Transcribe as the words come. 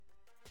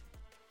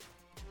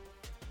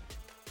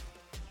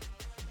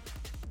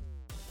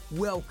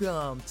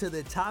Welcome to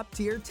the Top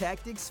Tier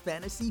Tactics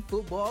Fantasy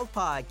Football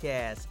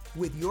Podcast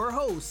with your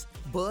hosts,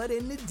 Bud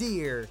and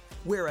Nadir,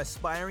 where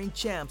aspiring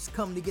champs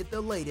come to get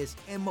the latest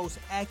and most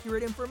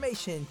accurate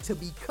information to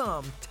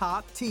become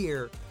top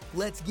tier.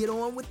 Let's get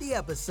on with the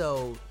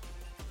episode.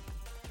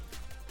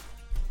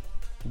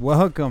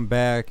 Welcome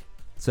back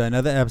to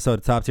another episode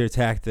of Top Tier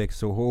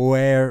Tactics,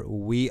 where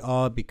we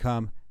all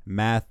become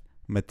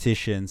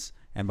mathematicians.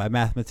 And by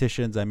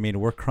mathematicians, I mean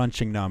we're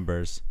crunching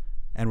numbers.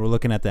 And we're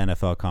looking at the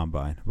NFL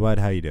Combine. Bud,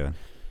 how you doing?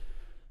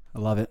 I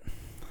love it.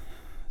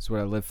 That's what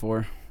I live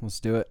for.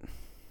 Let's do it.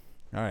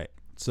 All right.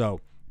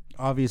 So,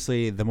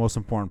 obviously, the most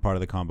important part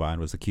of the Combine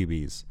was the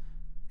QBs,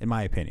 in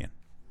my opinion.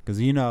 Because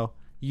you know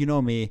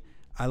me.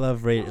 I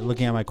love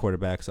looking at my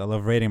quarterbacks. I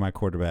love rating my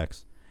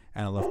quarterbacks.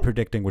 And I love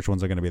predicting which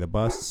ones are going to be the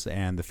busts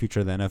and the future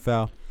of the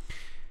NFL.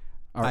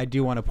 I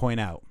do want to point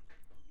out,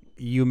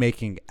 you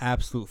making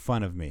absolute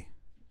fun of me.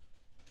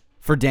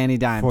 For Danny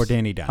Dimes.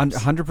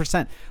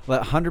 100%.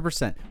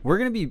 100%. We're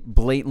going to be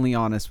blatantly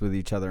honest with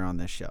each other on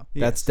this show.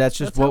 Yes, that's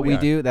just what we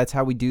do. That's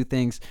how we do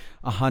things.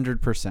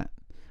 100%.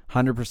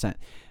 100%.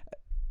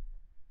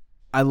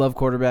 I love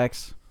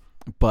quarterbacks,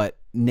 but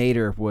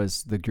Nader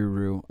was the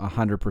guru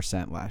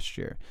 100% last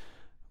year.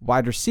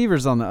 Wide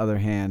receivers, on the other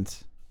hand,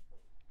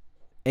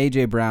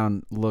 A.J.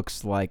 Brown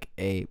looks like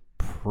a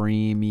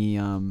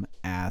premium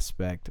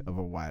aspect of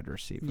a wide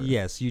receiver.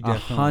 Yes, you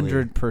definitely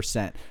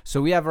 100%.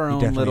 So we have our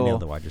own little nailed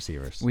the wide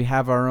receivers. We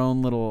have our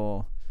own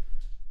little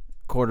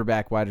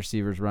quarterback, wide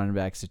receivers, running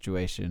back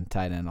situation,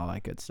 tight end, all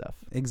that good stuff.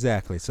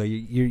 Exactly. So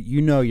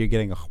you know you're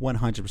getting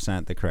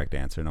 100% the correct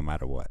answer no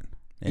matter what.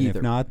 And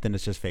if not, then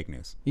it's just fake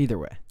news. Either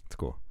way, it's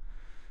cool.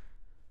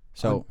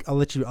 So I'll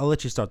let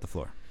you start the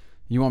floor.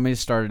 You want me to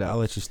start it out? I'll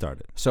let you start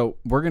it. So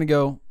we're gonna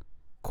go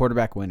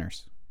quarterback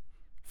winners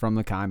from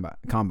the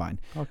combine.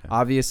 Okay.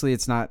 Obviously,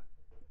 it's not.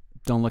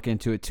 Don't look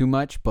into it too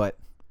much, but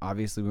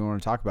obviously we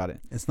want to talk about it.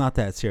 It's not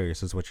that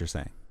serious, is what you're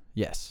saying.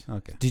 Yes.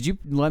 Okay. Did you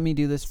let me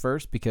do this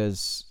first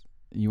because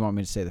you want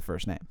me to say the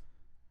first name?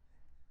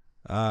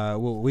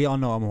 Well, we all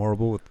know I'm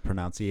horrible with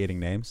pronunciating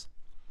names.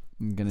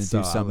 I'm gonna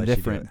do something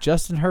different.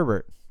 Justin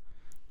Herbert.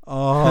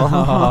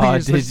 Oh,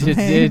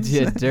 did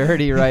you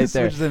dirty right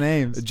there? Switch the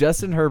names.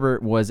 Justin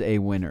Herbert was a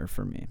winner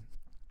for me.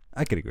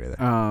 I could agree with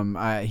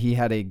that. He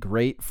had a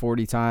great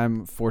 40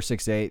 time,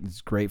 4.68.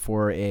 It's great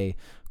for a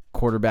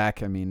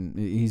quarterback. I mean,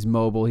 he's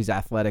mobile. He's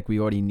athletic. We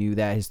already knew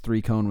that. His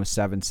 3-cone was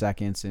 7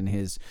 seconds, and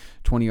his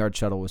 20-yard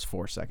shuttle was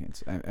 4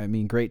 seconds. I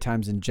mean, great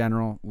times in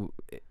general.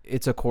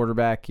 It's a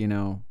quarterback, you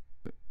know.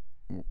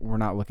 We're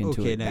not looking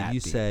to it. Okay, now you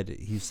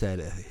deep. said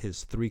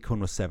his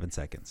 3-cone was 7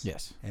 seconds.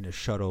 Yes. And his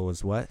shuttle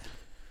was what?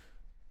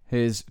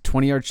 His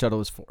 20-yard shuttle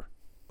was 4.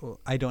 Well,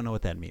 I don't know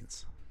what that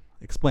means.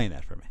 Explain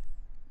that for me.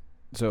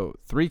 So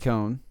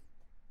 3-cone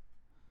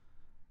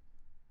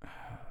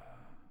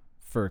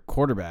for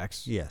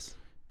quarterbacks. Yes.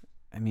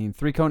 I mean,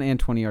 3-cone and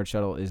 20-yard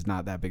shuttle is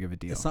not that big of a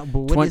deal. It's not,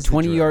 but what is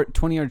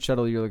 20-yard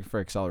shuttle, you're looking for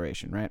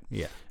acceleration, right?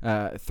 Yeah.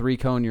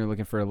 3-cone, you're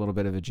looking for a little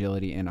bit of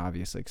agility and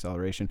obviously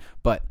acceleration,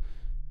 but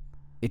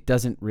it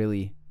doesn't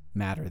really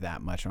matter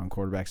that much on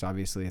quarterbacks.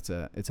 Obviously, it's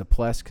a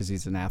plus because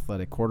he's an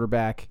athletic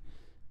quarterback.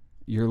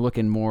 You're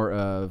looking more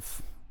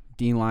of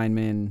D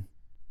linemen,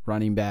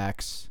 running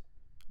backs,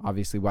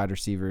 obviously wide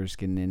receivers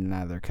getting in and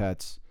out of their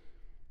cuts.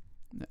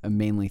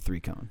 Mainly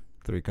 3-cone.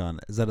 3-cone.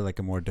 Is that like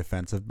a more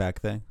defensive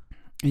back thing?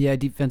 Yeah,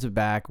 defensive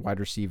back,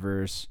 wide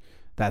receivers.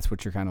 That's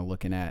what you're kind of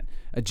looking at.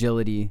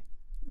 Agility,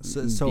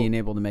 so being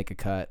able to make a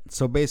cut.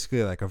 So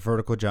basically like a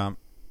vertical jump,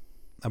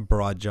 a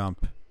broad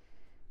jump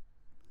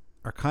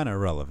are kind of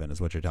irrelevant is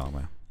what you're telling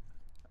me.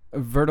 A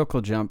vertical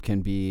jump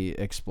can be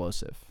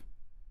explosive.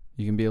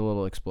 You can be a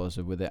little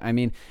explosive with it. I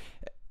mean,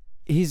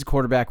 he's a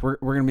quarterback. We're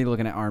going to be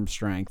looking at arm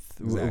strength.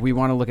 Exactly. We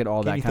want to look at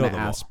all that kind of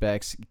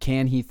aspects.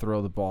 Can he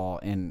throw the ball?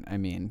 And I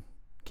mean,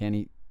 can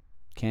he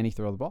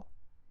throw the ball?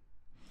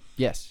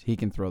 Yes, he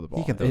can throw the ball.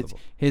 He can throw the ball.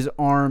 His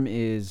arm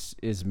is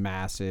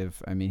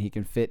massive. I mean, he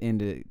can fit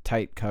into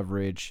tight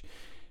coverage.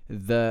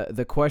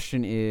 The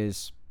question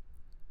is,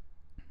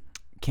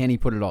 can he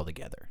put it all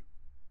together?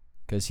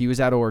 Because he was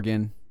at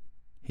Oregon.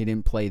 He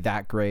didn't play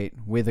that great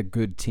with a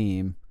good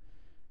team.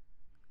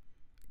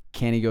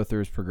 Can he go through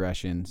his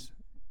progressions?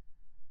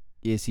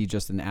 Is he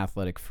just an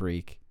athletic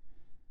freak?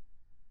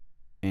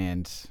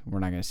 And we're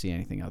not going to see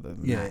anything other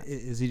than that. Yeah,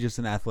 is he just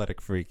an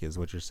athletic freak is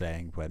what you're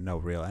saying, but no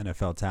real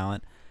NFL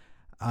talent?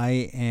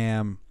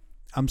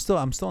 I'm still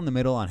in the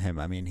middle on him.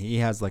 I mean, he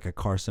has like a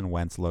Carson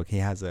Wentz look. He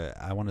has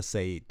I want to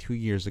say 2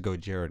 years ago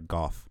Jared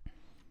Goff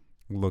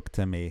look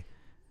to me.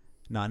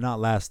 Not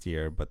last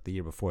year, but the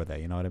year before that.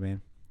 You know what I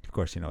mean? Of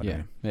course, you know what I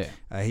mean.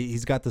 Yeah.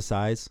 He's got the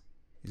size.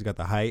 He's got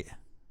the height.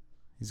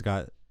 He's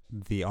got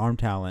the arm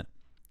talent.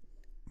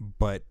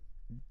 But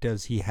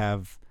does he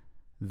have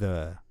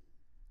the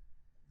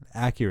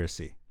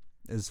accuracy?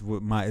 Is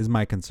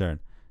my concern.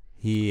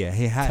 He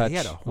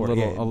had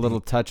a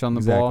little touch on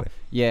the ball.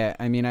 Yeah,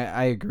 I mean,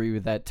 I agree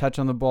with that. Touch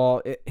on the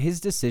ball. His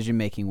decision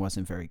making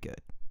wasn't very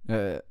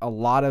good. A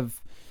lot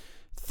of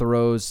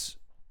throws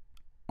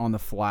on the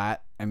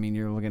flat. I mean,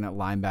 you're looking at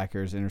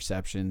linebackers,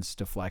 interceptions,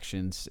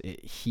 deflections.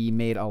 He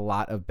made a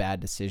lot of bad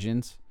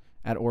decisions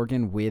at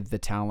Oregon with the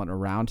talent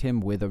around him,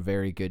 with a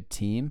very good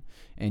team.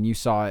 And you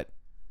saw it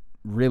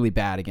really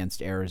bad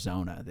against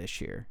Arizona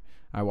this year.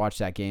 I watched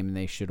that game, and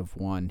they should have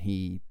won.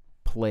 He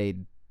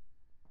played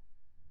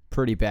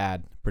pretty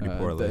bad. Pretty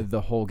poorly.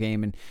 The whole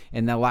game. And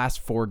in the last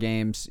 4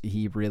 games,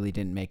 he really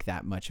didn't make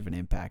that much of an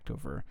impact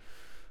over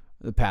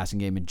the passing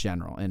game in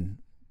general. And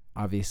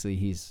obviously,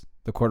 he's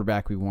the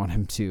quarterback. We want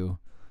him to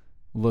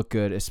look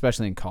good,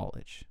 especially in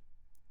college.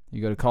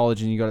 You go to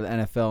college and you go to the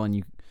NFL, and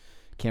you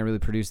can't really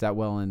produce that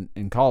well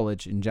in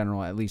college in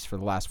general, at least for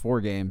the last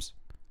 4 games.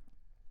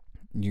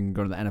 You can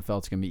go to the NFL.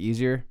 It's going to be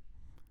easier.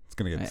 It's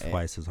going to get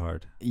twice as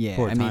hard. Yeah.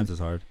 4 times as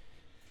hard.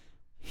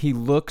 He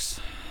looks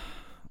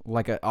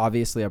like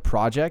obviously a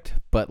project,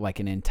 but like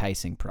an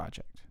enticing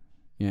project.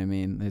 You know what I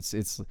mean?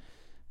 It's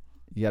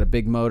you got a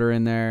big motor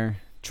in there.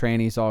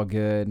 Tranny's all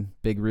good.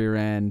 Big rear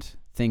end.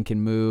 Thing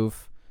can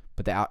move.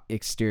 But the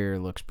exterior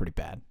looks pretty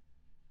bad.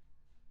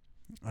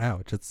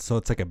 Ouch. So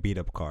it's like a beat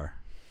up car.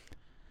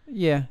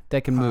 Yeah,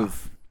 that can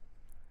move.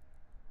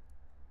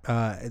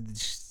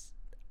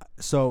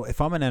 So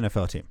if I'm an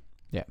NFL team,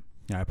 yeah,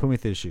 put me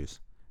through the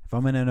shoes. If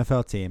I'm an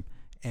NFL team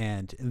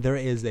and there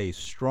is a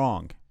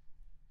strong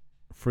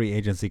free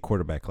agency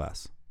quarterback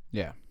class,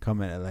 yeah,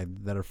 coming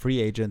that are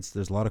free agents,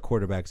 there's a lot of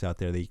quarterbacks out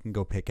there that you can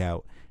go pick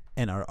out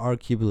and are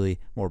arguably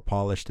more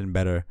polished and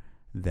better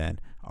than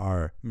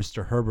our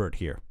Mr. Herbert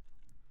here.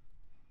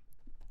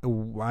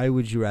 Why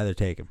would you rather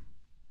take him?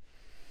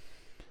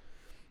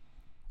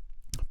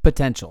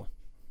 Potential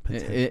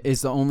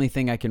is the only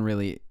thing I can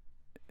really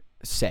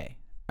say.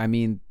 I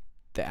mean,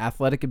 the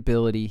athletic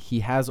ability,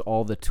 he has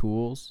all the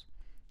tools.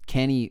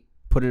 Can he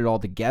put it all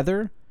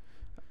together?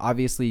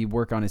 Obviously,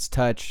 work on his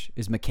touch,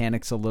 his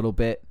mechanics a little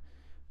bit.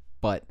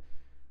 But,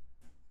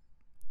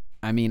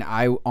 I mean,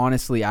 I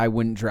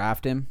wouldn't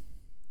draft him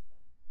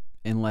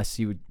unless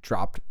you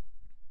dropped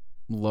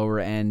lower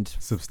end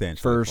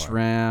substantially first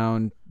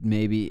round,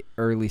 maybe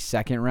early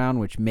second round,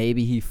 which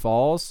maybe he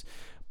falls.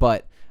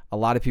 But a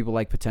lot of people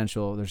like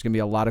potential. There's going to be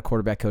a lot of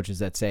quarterback coaches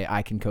that say,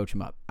 I can coach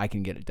him up. I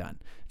can get it done.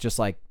 Just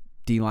like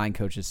D-line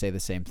coaches say the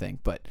same thing.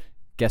 But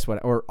guess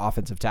what? Or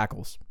offensive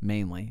tackles,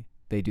 mainly.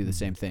 They do the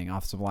same thing.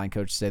 Offensive line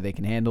coaches say they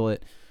can handle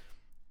it,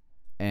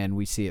 and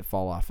we see it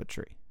fall off a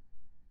tree.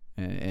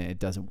 And it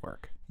doesn't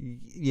work.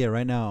 Yeah,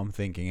 right now I'm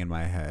thinking in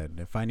my head,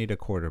 if I need a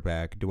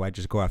quarterback, do I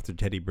just go after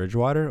Teddy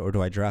Bridgewater or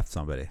do I draft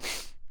somebody?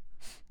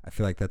 I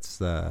feel like that's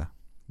the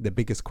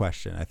biggest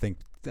question. I think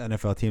the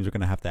NFL teams are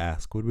going to have to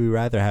ask, would we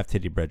rather have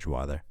Teddy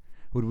Bridgewater?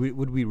 Would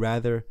we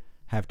rather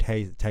have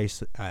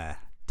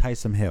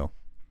Taysom Hill?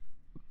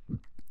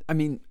 I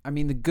mean,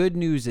 the good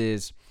news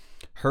is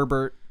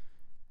Herbert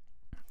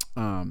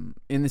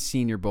in the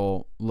Senior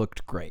Bowl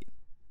looked great.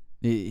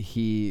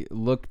 He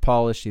looked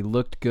polished. He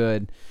looked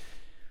good.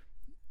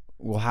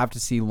 We'll have to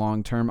see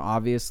long term,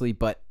 obviously,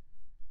 but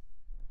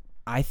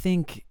I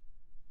think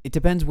it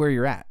depends where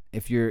you're at.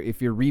 If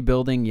you're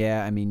rebuilding,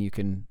 yeah, I mean you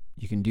can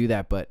do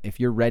that. But if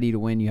you're ready to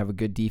win, you have a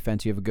good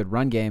defense, you have a good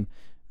run game.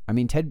 I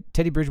mean,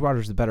 Teddy Bridgewater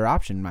is the better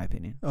option, in my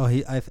opinion. Oh,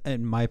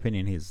 in my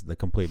opinion, he's the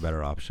complete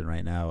better option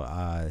right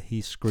now. He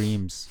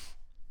screams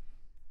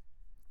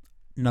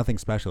nothing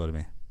special to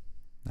me.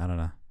 I don't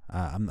know.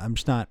 I'm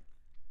just not.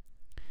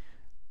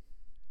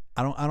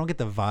 I don't get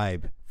the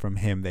vibe from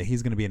him that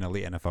he's going to be an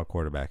elite NFL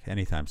quarterback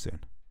anytime soon.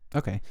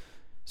 Okay,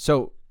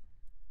 so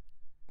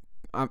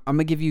I'm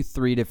gonna give you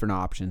 3 different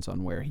options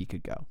on where he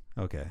could go.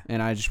 Okay,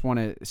 and I just want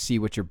to see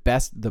what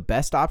the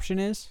best option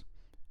is,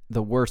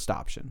 the worst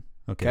option.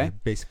 Okay?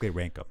 Basically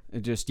rank them.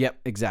 Yep,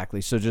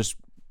 exactly. So just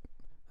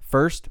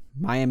first,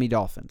 Miami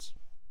Dolphins.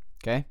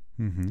 Okay.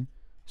 Mm-hmm.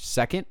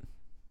 Second,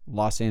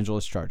 Los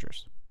Angeles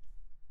Chargers.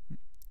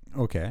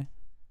 Okay.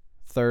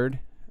 Third,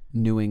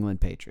 New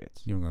England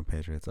Patriots. New England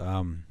Patriots.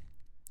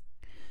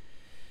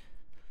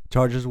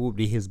 Chargers will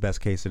be his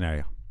best case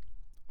scenario.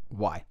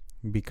 Why?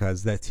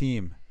 Because that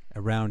team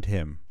around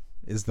him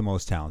is the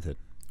most talented.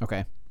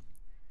 Okay.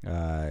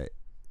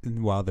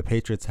 While the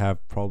Patriots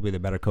have probably the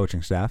better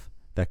coaching staff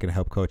that can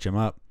help coach him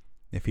up,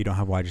 if you don't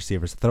have wide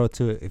receivers to throw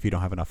to, if you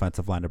don't have an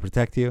offensive line to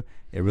protect you,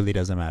 it really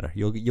doesn't matter.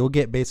 You'll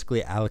get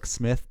basically Alex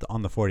Smith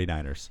on the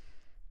 49ers.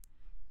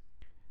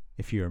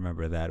 If you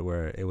remember that,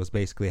 where it was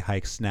basically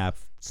hike, snap,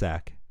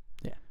 sack.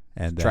 Yeah.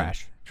 And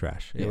trash.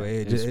 Yeah,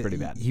 it was pretty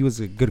bad. He was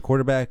a good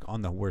quarterback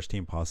on the worst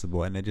team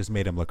possible, and it just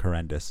made him look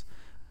horrendous.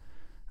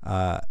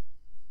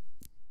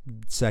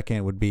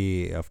 Second would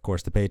be, of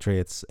course, the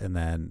Patriots, and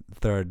then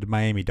third, the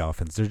Miami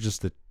Dolphins. They're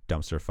just a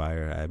dumpster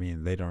fire. I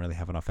mean, they don't really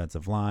have an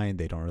offensive line.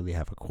 They don't really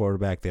have a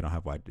quarterback. They don't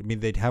have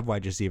they'd have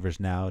wide receivers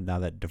now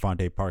that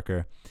Devontae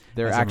Parker.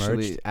 They're has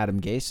actually emerged. Adam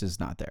Gase is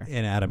not there.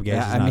 And Adam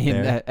Gase is not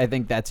there. I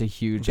think that's a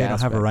huge. They don't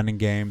aspect. have a running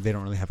game. They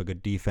don't really have a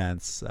good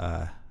defense.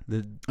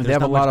 They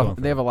have a lot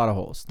of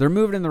holes. They're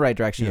moving in the right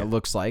direction. Yeah. It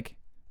looks like.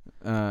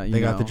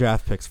 They got the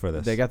draft picks for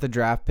this. They got the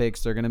draft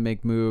picks. They're going to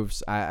make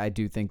moves. I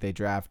do think they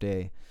draft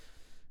a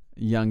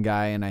young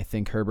guy, and I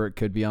think Herbert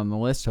could be on the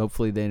list.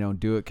 Hopefully they don't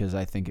do it because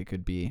I think it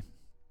could be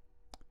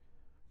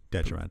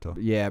detrimental.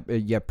 Yeah,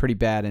 pretty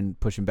bad, and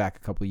pushing back a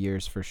couple of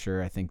years for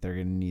sure. I think they're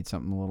going to need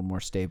something a little more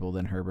stable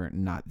than Herbert,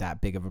 and not that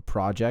big of a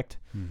project.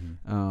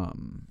 Mm-hmm.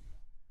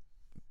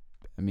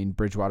 I mean,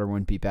 Bridgewater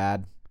wouldn't be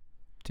bad,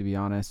 to be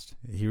honest.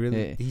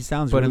 He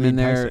sounds put really him in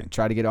there. enticing.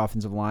 Try to get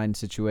offensive line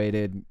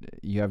situated.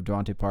 You have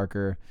Devontae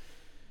Parker.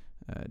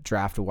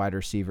 Draft a wide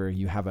receiver.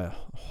 You have a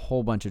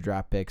whole bunch of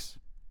draft picks.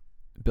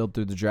 Build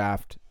through the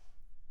draft.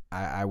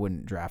 I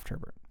wouldn't draft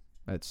Herbert.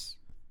 That's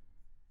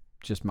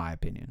just my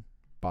opinion.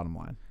 Bottom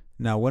line.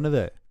 Now, one of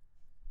the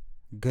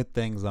good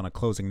things on a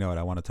closing note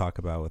I want to talk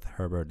about with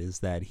Herbert is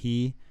that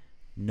he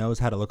knows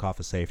how to look off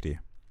a safety.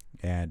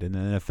 And in the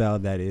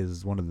NFL, that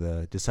is one of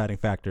the deciding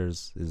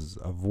factors is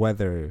of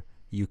whether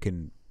you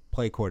can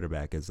play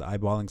quarterback, is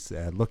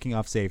eyeballing, looking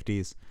off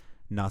safeties,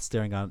 not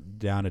staring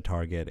down a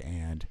target,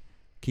 and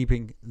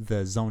keeping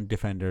the zone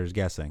defenders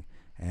guessing.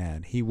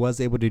 And he was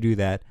able to do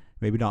that,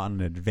 maybe not on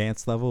an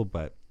advanced level,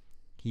 but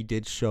he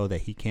did show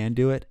that he can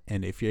do it.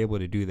 And if you're able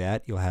to do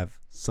that, you'll have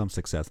some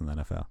success in the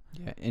NFL.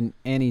 Yeah,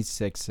 and he's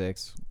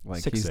 6'6".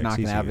 Like 6'6", he's not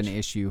going to have an huge.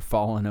 issue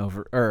falling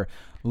over or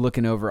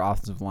looking over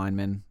offensive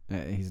linemen.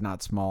 He's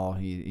not small.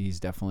 He's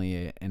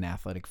definitely an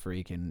athletic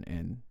freak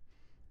and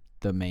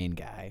the main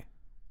guy.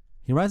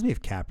 He reminds me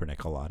of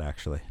Kaepernick a lot,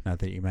 actually. Now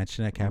that you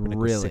mention it,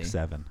 Kaepernick Really? was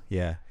 6'7".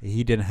 Yeah,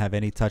 he didn't have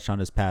any touch on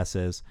his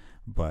passes,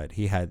 but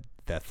he had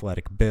the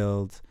athletic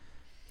build.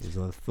 He was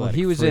an athletic Well,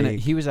 he was freak.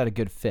 he was at a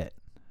good fit.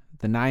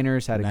 The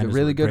Niners had a Niners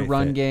really were a good great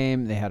run fit.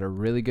 game. They had a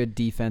really good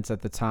defense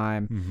at the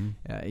time.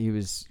 Mm-hmm.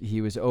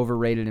 He was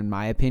overrated in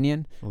my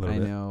opinion. A little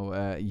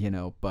I bit.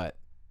 know, but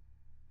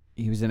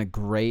he was in a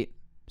great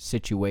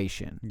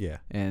situation. Yeah.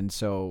 And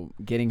so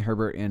getting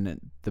Herbert in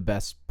the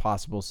best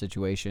possible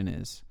situation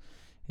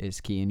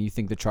is key. And you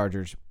think the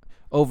Chargers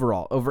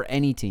overall, over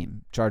any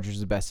team, Chargers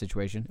is the best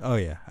situation? Oh,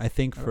 yeah. I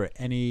think for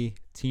any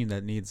team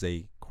that needs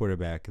a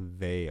quarterback,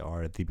 they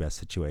are the best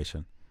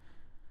situation.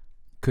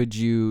 Could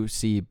you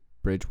see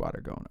Bridgewater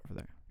going over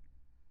there?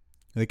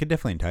 They could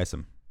definitely entice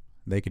him.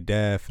 They could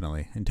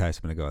definitely entice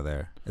him to go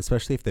there,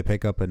 especially if they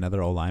pick up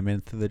another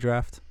O-lineman through the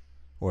draft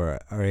or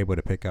are able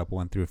to pick up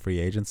one through free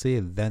agency.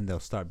 Then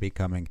they'll start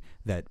becoming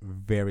that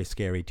very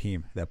scary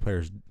team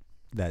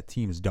that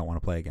teams don't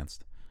want to play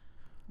against.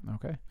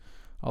 Okay.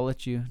 I'll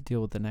let you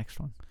deal with the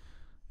next one.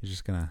 You're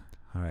just going to,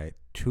 all right,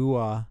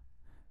 Tua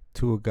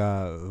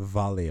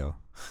Tagovailoa.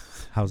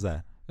 How's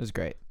that? It was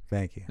great.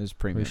 Thank you. It was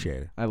premium.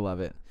 Appreciate it. I love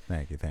it.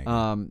 Thank you.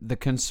 The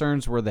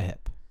concerns were the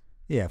hip.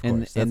 Yeah, of And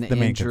course. That's the the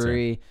main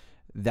injury,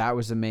 concern. that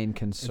was the main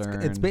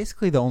concern. It's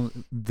basically the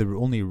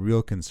only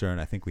real concern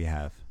I think we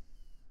have.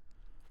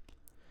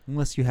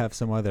 Unless you have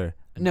some other.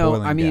 No,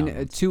 boiling I mean,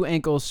 down. 2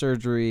 ankle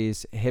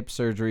surgeries, hip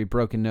surgery,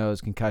 broken nose,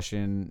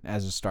 concussion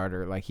as a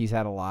starter. Like, he's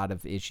had a lot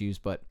of issues,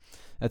 but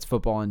that's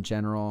football in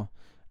general.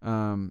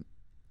 Can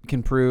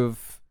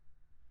prove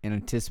in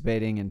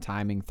anticipating and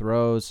timing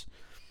throws.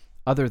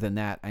 Other than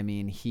that, I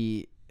mean,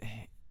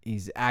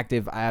 he's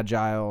active,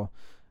 agile.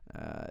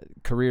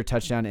 Career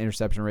touchdown to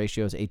interception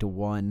ratio is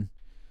 8-1.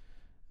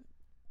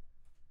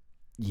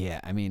 Yeah,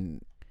 I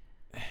mean,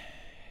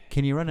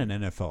 Can you run an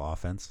NFL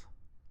offense?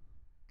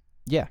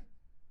 yeah,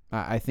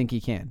 I think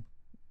he can.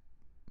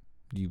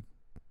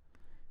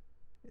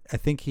 I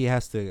think he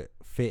has to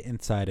fit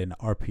inside an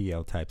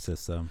RPO type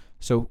system.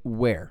 So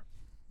where?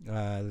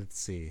 Let's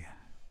see.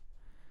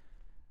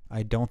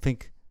 I don't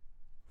think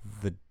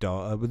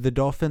the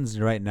Dolphins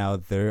right now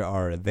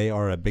they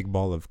are a big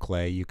ball of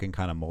clay. You can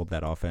kind of mold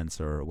that offense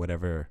or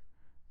whatever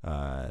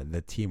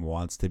the team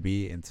wants to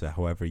be into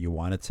however you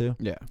want it to.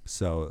 Yeah,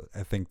 So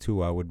I think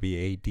Tua would be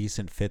a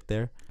decent fit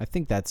there. I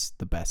think that's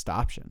the best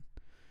option,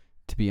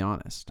 to be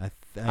honest. I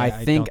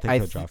think don't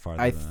think he'll drop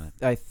farther than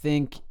that. I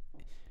think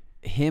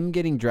him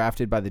getting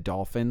drafted by the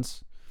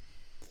Dolphins,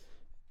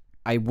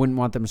 I wouldn't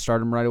want them to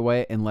start him right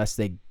away unless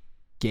they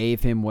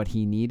gave him what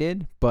he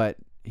needed. But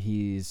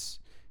he's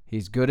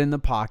good in the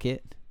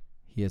pocket.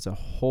 He has a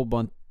whole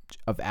bunch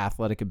of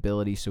athletic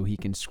ability, so he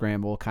can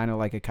scramble, kind of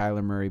like a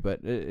Kyler Murray,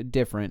 but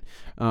different,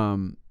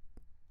 and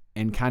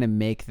kind of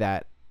make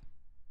that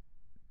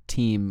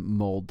team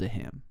mold to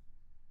him,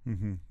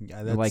 Mm-hmm.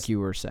 Yeah, like you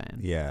were saying.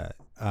 Yeah,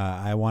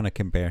 I want to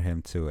compare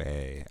him to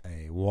a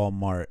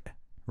Walmart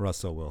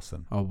Russell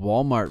Wilson. A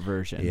Walmart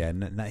version.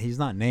 Yeah, he's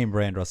not name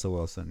brand Russell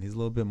Wilson. He's a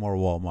little bit more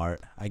Walmart.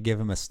 I give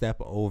him a step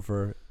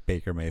over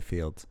Baker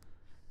Mayfield,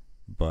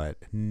 but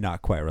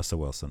not quite Russell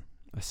Wilson.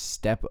 A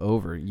step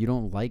over. You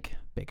don't like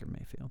Baker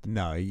Mayfield.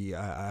 No,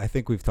 I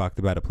think we've talked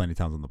about it plenty of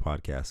times on the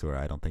podcast where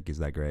I don't think he's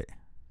that great.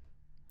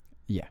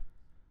 Yeah,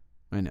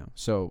 I know.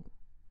 So,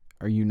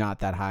 are you not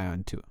that high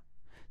on Tua?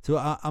 So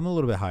I'm a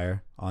little bit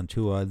higher on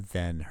Tua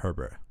than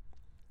Herbert.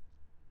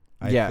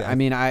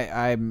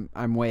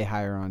 I'm way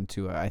higher on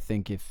Tua. I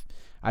think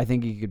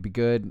he could be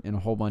good in a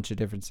whole bunch of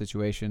different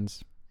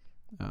situations.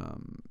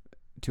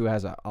 Tua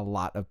has a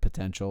lot of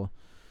potential.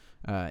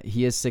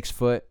 He is 6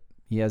 foot.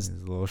 He's a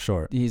little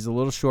short. He's a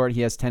little short.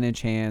 He has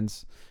 10-inch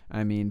hands.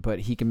 I mean, but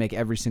he can make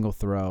every single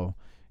throw.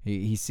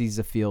 He sees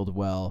the field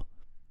well.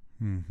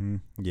 Mm-hmm.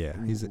 Yeah,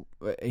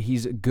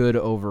 He's good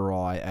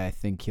overall. I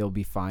think he'll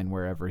be fine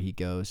wherever he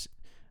goes.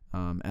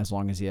 As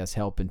long as he has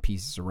help and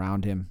pieces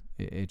around him,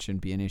 it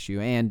shouldn't be an issue.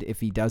 And if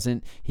he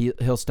doesn't,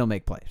 he'll still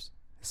make plays.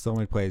 Still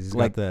make plays. He's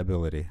got the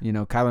ability.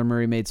 Kyler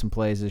Murray made some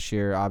plays this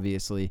year.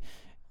 Obviously,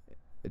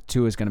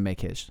 Tua's going to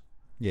make his.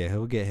 Yeah,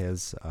 he'll get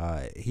his.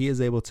 He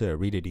is able to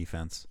read a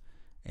defense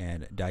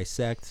and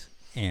dissect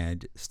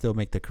and still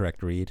make the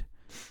correct read.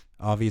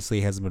 Obviously,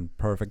 he hasn't been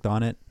perfect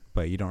on it,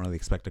 but you don't really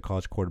expect a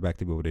college quarterback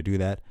to be able to do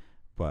that.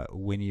 But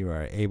when you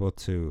are able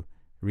to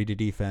read a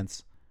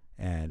defense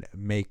and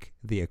make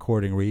the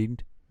according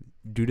read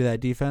due to that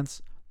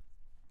defense,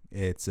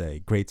 it's a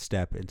great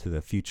step into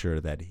the future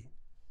that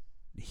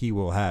he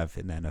will have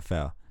in the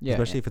NFL,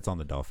 especially if it's on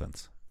the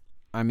Dolphins.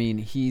 I mean,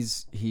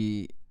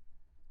 he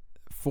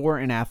for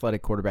an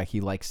athletic quarterback,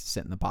 he likes to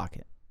sit in the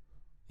pocket.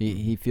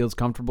 He feels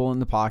comfortable in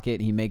the pocket.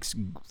 He makes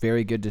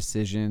very good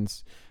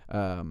decisions.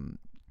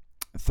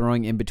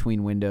 Throwing in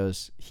between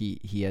windows,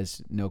 he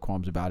has no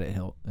qualms about it.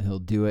 He'll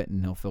do it,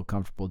 and he'll feel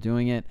comfortable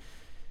doing it.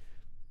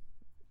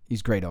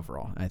 He's great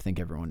overall. I think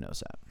everyone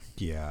knows that.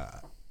 Yeah.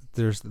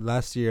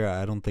 Last year,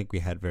 I don't think we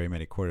had very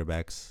many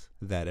quarterbacks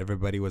that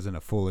everybody was in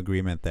a full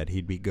agreement that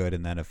he'd be good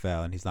in the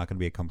NFL and he's not going to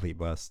be a complete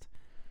bust.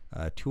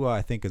 Tua,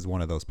 I think, is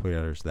one of those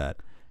players that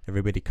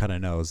everybody kind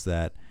of knows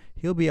that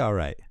he'll be all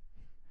right.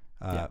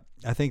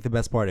 I think the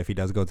best part, if he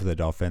does go to the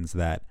Dolphins,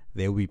 that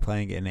they will be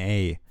playing in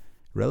a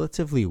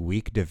relatively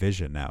weak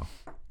division now.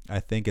 I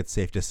think it's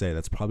safe to say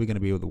that's probably going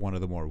to be one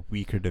of the more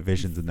weaker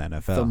divisions in the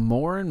NFL. The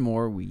more and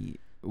more we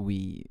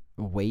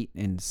wait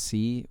and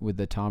see with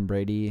the Tom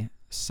Brady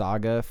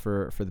saga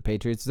for the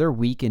Patriots, they're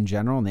weak in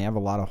general, and they have a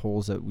lot of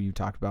holes that we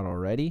talked about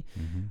already.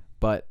 Mm-hmm.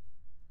 But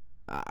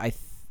I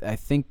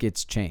think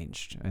it's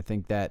changed. I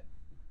think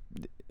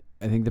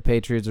the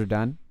Patriots are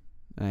done.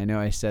 I know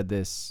I said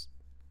this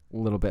a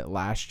little bit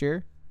last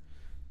year,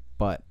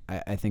 but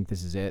I think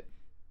this is it.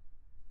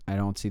 I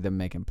don't see them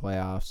making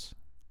playoffs.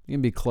 You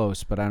can be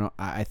close, but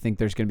I think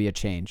there's going to be a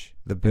change.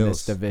 The Bills, in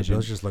this division. The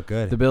Bills just look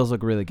good. The Bills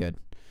look really good.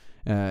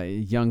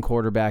 Young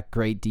quarterback,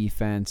 great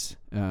defense.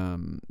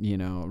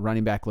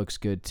 Running back looks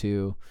good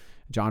too.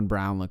 John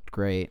Brown looked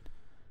great.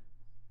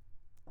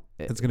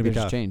 It's going to be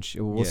tough. Change.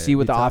 We'll see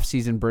what the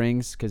offseason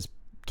brings, because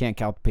can't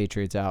count the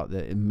Patriots out.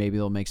 Maybe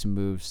they'll make some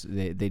moves.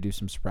 They do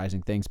some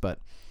surprising things, but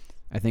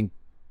I think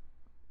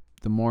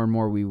the more and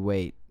more we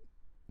wait,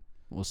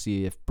 we'll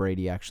see if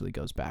Brady actually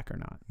goes back or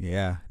not.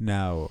 Yeah.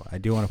 Now, I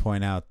do want to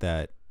point out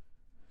that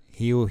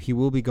he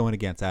will be going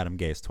against Adam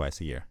Gase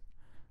twice a year.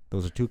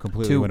 Those are two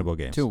completely winnable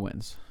games. 2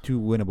 wins. 2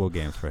 winnable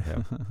games for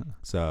him.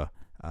 So,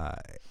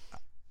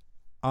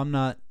 I'm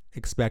not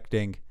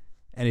expecting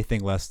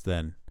anything less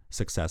than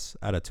success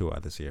out of Tua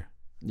this year.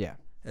 Yeah.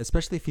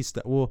 Especially if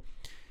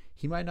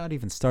he might not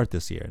even start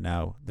this year.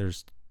 Now,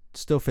 there's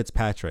still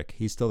Fitzpatrick.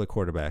 He's still the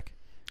quarterback.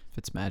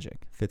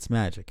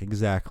 Fitzmagic,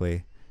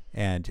 exactly.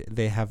 And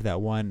they have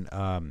that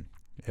one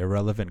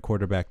irrelevant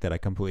quarterback that I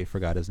completely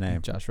forgot his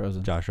name. Josh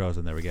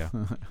Rosen. There we go.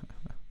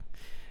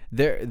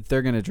 They're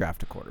going to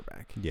draft a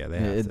quarterback. Yeah, they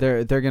have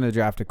they're going to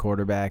draft a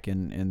quarterback,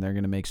 and they're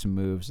going to make some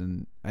moves,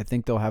 and I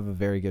think they'll have a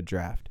very good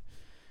draft.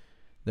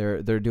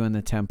 They're doing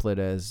the template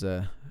as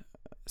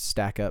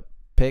stack up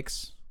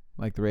picks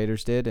like the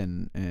Raiders did,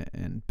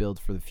 and build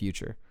for the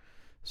future.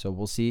 So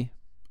we'll see.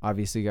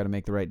 Obviously, you got to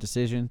make the right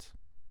decisions.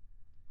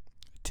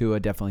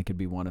 Tua definitely could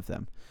be one of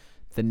them.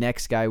 The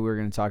next guy we're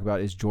going to talk about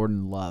is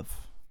Jordan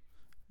Love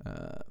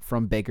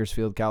from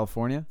Bakersfield,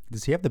 California.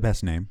 Does he have the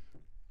best name?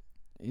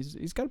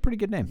 He's got a pretty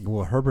good name.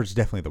 Well, Herbert's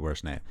definitely the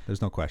worst name.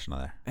 There's no question on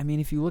there. I mean,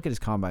 if you look at his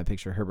combine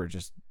picture, Herbert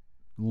just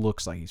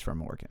looks like he's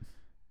from Oregon.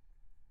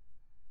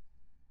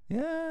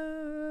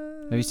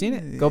 Yeah. Have you seen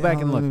it? Go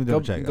back and look.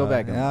 Go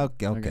back and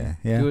look. Okay.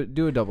 Yeah.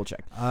 Do a double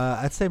check.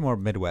 I'd say more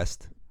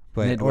Midwest,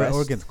 but Midwest?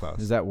 Oregon's close.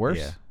 Is that worse?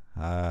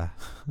 Yeah.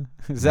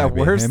 Is that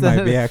worse? It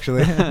might be,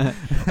 actually.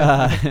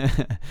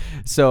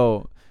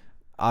 So,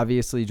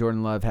 obviously,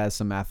 Jordan Love has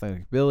some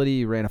athletic ability.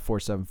 He ran a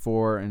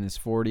 4.74 in his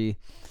 40.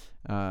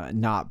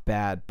 Not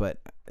bad,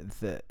 but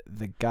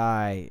the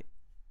guy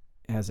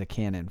has a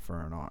cannon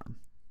for an arm.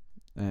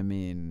 I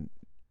mean,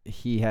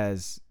 he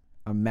has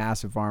a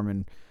massive arm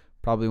and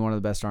probably one of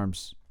the best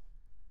arms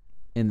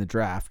in the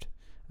draft.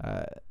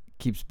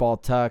 Keeps ball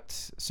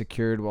tucked,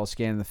 secured while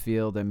scanning the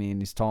field. I mean,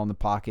 he's tall in the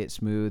pocket,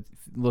 smooth,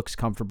 looks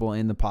comfortable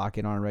in the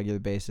pocket on a regular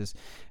basis.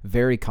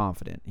 Very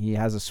confident. He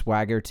has a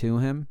swagger to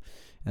him,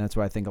 and that's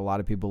what I think a lot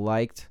of people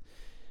liked.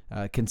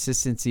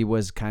 Consistency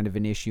was kind of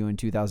an issue in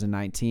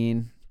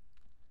 2019,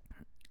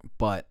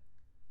 but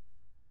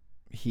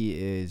he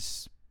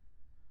is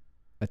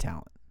a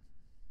talent.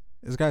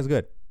 This guy's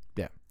good.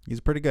 Yeah.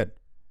 He's pretty good.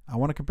 I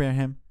want to compare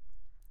him.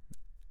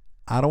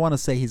 I don't want to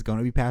say he's going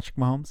to be Patrick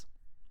Mahomes.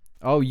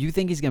 Oh, you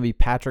think he's going to be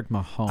Patrick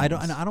Mahomes? I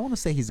don't want to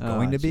say he's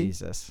going to be.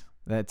 Jesus.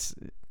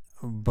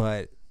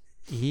 But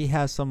he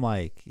has some,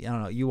 like, I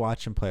don't know, you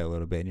watch him play a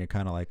little bit and you're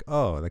kind of like,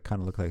 oh, that kind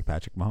of looks like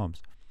Patrick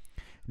Mahomes.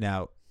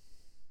 Now,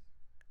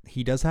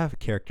 he does have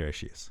character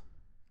issues.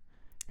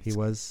 He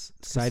was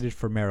cited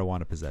for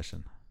marijuana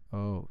possession.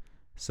 Oh.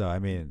 So, I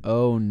mean.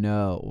 Oh,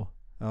 no.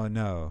 Oh,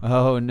 no.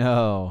 Oh,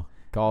 no.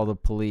 Call the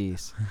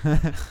police.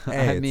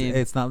 Hey,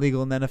 it's not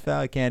legal in the NFL.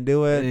 I can't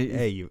do it.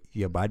 Hey,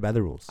 you abide by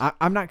the rules.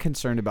 I'm not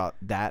concerned about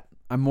that.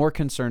 I'm more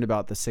concerned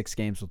about the 6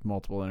 games with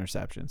multiple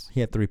interceptions. He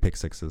had 3 pick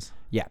sixes.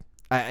 Yeah,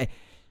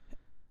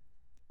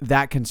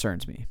 that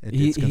concerns me.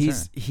 It's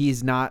concerning.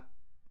 He's not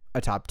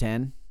a top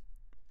 10.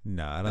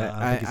 No, I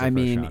don't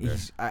think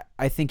he's a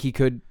I think he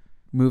could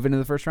move into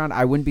the first round.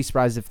 I wouldn't be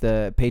surprised if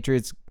the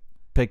Patriots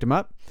picked him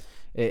up.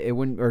 It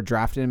wouldn't, or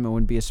drafted him. It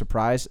wouldn't be a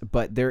surprise.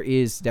 But there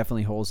is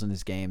definitely holes in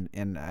his game,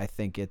 and I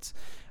think it's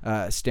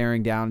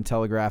staring down,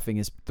 telegraphing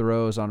his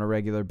throws on a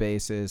regular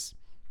basis.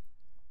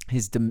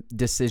 His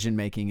decision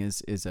making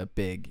is a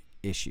big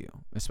issue,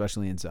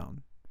 especially in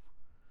zone.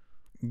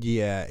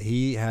 Yeah,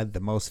 he had the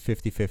most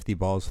 50-50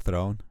 balls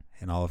thrown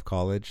in all of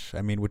college.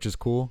 I mean, which is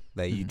cool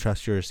that you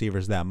trust your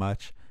receivers that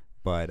much.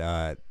 But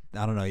I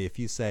don't know, if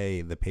you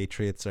say the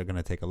Patriots are going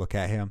to take a look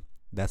at him,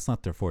 that's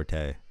not their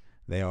forte.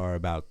 They are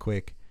about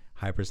quick,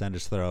 high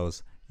percentage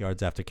throws,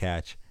 yards after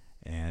catch,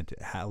 and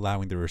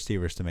allowing the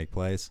receivers to make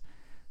plays.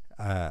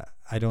 I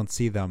don't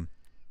see them.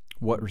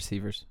 What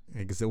receivers?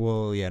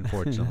 Well, yeah,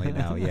 unfortunately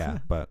now, yeah.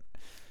 But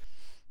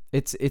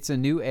it's a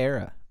new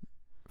era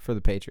for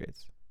the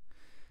Patriots.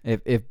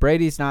 If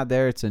Brady's not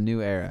there, it's a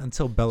new era.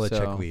 Until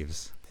Belichick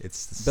leaves.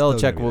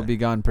 Belichick will be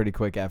gone pretty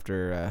quick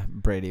after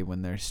Brady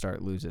when they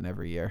start losing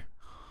every year.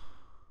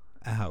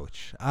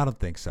 Ouch. I don't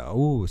think so.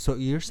 Ooh, so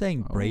you're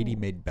saying Brady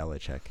made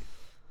Belichick?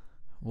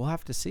 We'll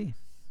have to see.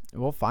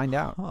 We'll find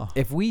out. Oh.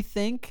 If we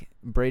think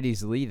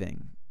Brady's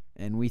leaving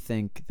and we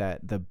think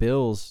that the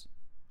Bills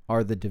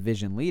are the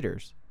division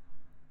leaders,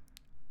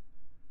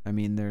 I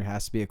mean, there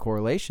has to be a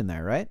correlation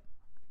there, right?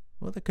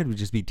 Well, there could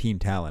just be team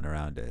talent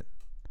around it.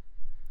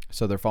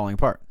 So they're falling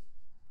apart.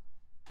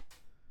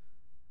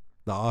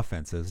 The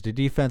offenses. The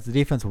defense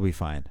will be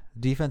fine.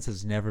 Defense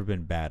has never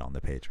been bad on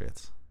the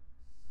Patriots.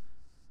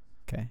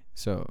 Okay.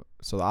 So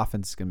the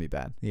offense is going to be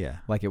bad. Yeah.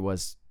 Like it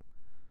was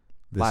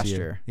this last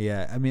year.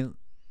 Yeah. I mean,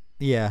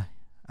 yeah.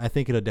 I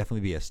think it'll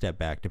definitely be a step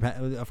back.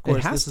 Of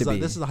course, this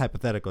is a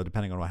hypothetical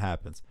depending on what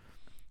happens.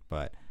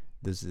 But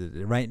this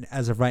is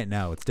as of right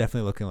now, it's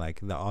definitely looking like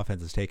the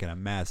offense is taking a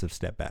massive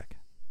step back.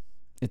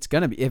 It's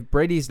going to be. If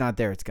Brady's not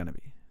there, it's going to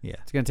be. Yeah.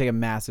 It's going to take a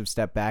massive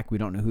step back. We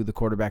don't know who the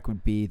quarterback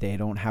would be. They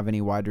don't have any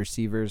wide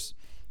receivers.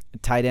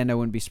 Tight end, I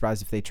wouldn't be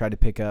surprised if they tried to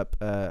pick up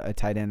a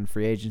tight end in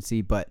free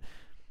agency, but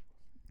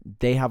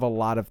they have a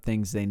lot of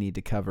things they need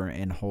to cover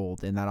and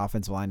hold, and that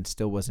offensive line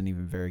still wasn't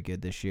even very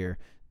good this year.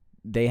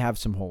 They have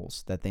some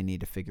holes that they need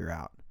to figure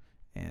out,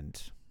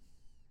 and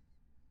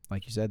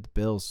like you said, the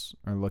Bills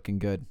are looking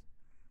good.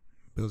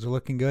 Bills are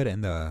looking good,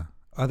 and the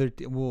other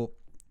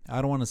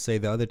I don't want to say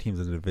the other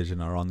teams in the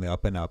division are on the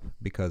up and up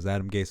because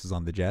Adam Gase is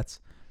on the Jets.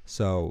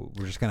 So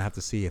we're just going to have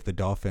to see if the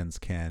Dolphins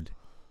can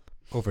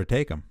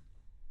overtake them.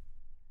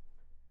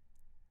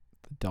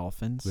 The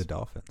Dolphins? The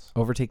Dolphins.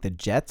 Overtake the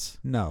Jets?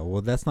 No,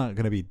 well, that's not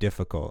going to be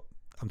difficult.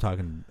 I'm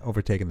talking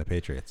overtaking the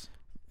Patriots.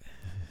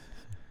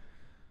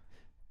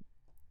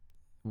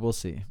 We'll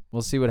see.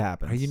 We'll see what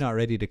happens. Are you not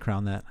ready to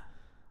crown that?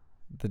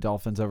 The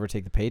Dolphins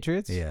overtake the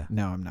Patriots? Yeah.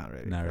 No, I'm not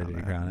ready. Not ready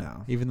to crown it?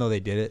 No. Even though they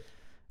did it?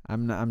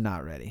 I'm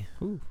not ready.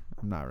 Ooh.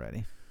 I'm not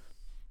ready.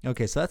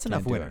 Okay, so that's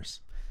enough Can't do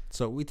winners.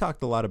 So we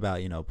talked a lot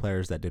about,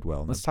 players that did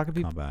well in Let's the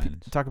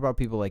talk about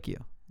people like you.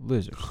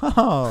 Losers.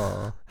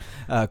 Oh.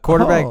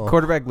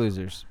 Quarterback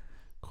losers.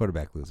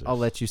 Quarterback losers. I'll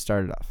let you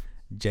start it off.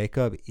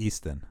 Jacob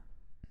Easton.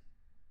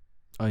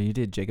 Oh, you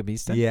did Jacob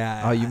Easton?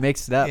 Yeah. Oh, you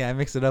mixed it up. Yeah, I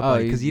mixed it up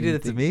because you did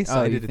it to me, so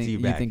I did it to you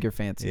back. You think you're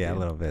fancy. Yeah, dude. a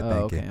little bit. Oh,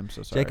 Thank okay. you. I'm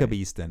so sorry. Jacob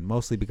Easton,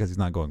 mostly because he's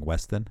not going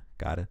Weston.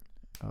 Got it.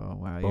 Oh,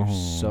 wow. You're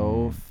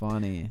so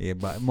funny. Yeah,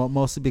 but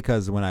mostly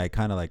because when I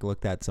kind of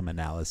looked at some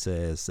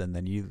analysis and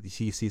then you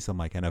see some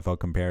NFL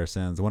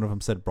comparisons, one of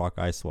them said Brock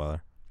Osweiler.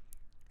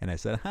 And I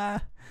said,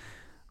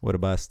 what a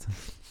bust.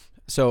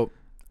 So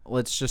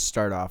let's just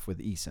start off with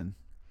Eason.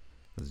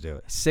 Let's do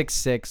it.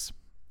 6'6",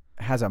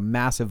 has a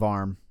massive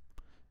arm.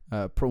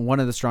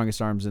 One of the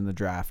strongest arms in the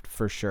draft,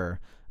 for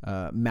sure.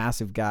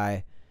 Massive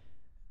guy.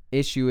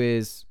 Issue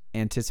is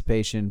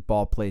anticipation,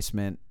 ball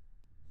placement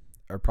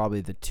are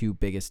probably the 2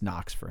 biggest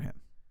knocks for him.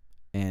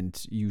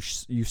 And you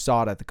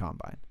saw it at the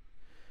combine.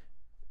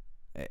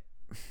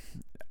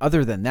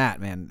 Other than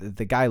that, man,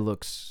 the guy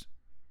looks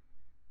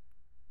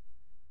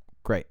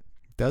great.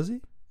 Does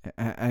he?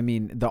 I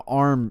mean, the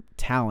arm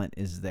talent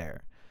is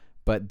there,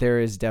 but there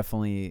is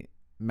definitely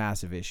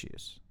massive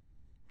issues.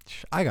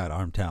 I got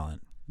arm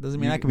talent. Doesn't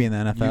mean I can be in the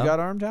NFL. You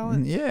got arm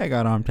talent? Yeah, I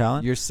got arm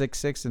talent. You're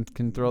 6'6" and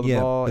can throw the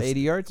ball 80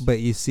 yards? But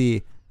you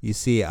see,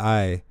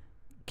 I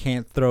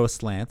can't throw a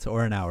slant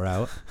or an out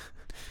route.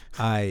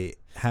 I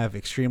have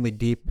extremely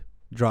deep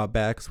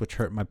dropbacks, which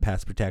hurt my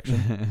pass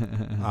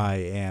protection.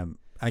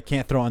 I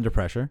can't throw under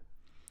pressure.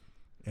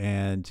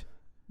 And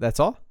that's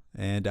all?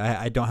 And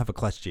I don't have a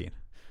clutch gene.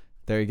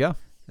 There you go.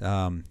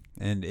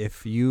 And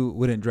if you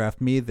wouldn't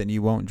draft me, then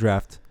you won't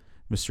draft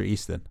Mr.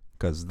 Easton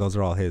because those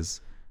are all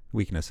his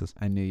weaknesses.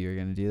 I knew you were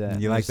going to do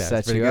that. You like that?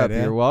 Set you good, up.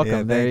 Yeah? You're welcome.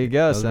 Yeah, there you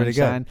go,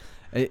 Sunshine.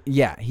 Pretty good.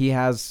 Yeah, he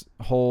has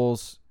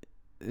holes.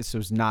 This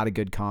was not a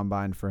good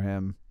combine for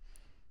him.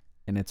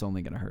 and it's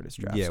only going to hurt his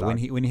draft Yeah, stock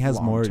when he has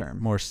long-term.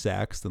 more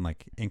sacks than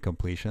like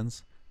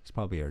incompletions, it's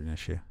probably an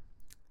issue.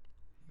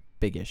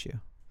 Big issue.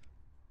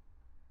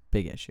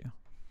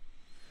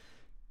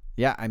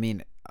 Yeah, I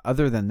mean,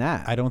 other than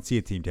that, I don't see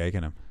a team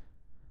taking him.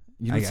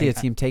 you don't see a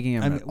team taking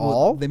him at well,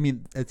 all? I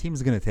mean, a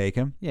team's going to take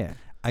him. Yeah.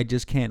 I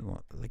just can't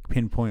like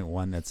pinpoint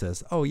one that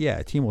says, "Oh yeah,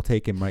 a team will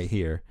take him right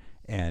here,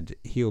 and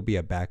he'll be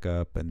a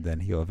backup, and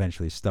then he'll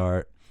eventually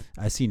start."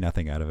 I see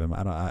nothing out of him.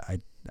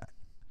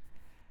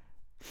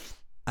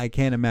 I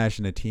can't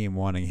imagine a team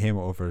wanting him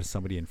over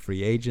somebody in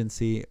free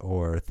agency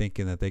or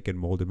thinking that they can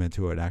mold him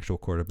into an actual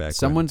quarterback.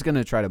 Someone's going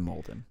to try to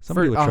mold him.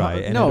 Somebody will try,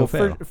 and it'll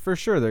fail. For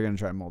sure they're going to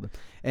try to mold him.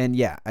 And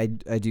yeah, I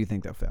do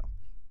think they'll fail.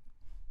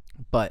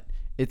 But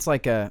it's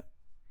like a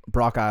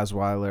Brock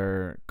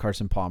Osweiler,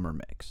 Carson Palmer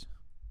mix.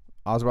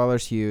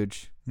 Osweiler's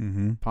huge.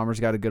 Mm-hmm. Palmer's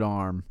got a good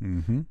arm.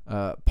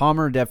 Mm-hmm.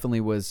 Palmer definitely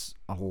was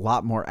a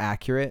lot more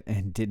accurate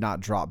and did not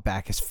drop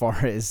back as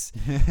far as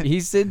he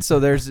did.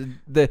 So there's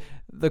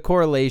the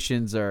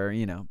correlations are,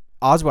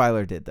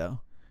 Osweiler did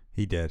though.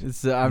 He did.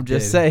 So I'm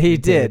just saying he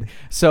did.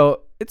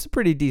 So it's a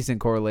pretty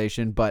decent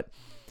correlation, but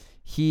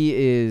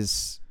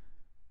he's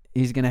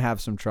going to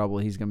have some trouble.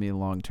 He's going to be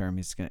long term.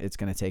 It's going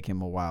to take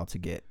him a while to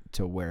get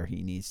to where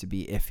he needs to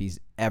be if he's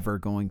ever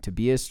going to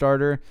be a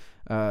starter,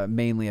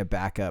 mainly a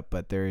backup,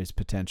 but there is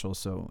potential,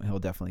 so he'll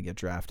definitely get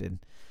drafted,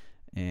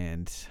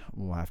 and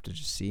we'll have to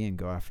just see and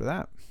go after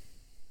that.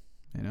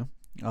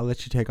 I'll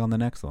let you take on the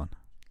next one.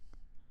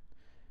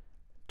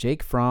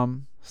 Jake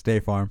Fromm.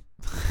 State Farm.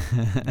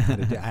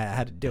 I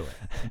had to do it.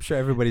 I'm sure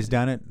everybody's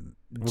done it.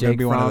 We're Jake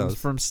be one of Fromm's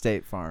those. from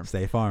State Farm.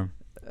 State Farm.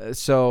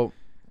 So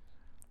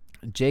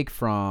Jake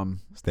Fromm,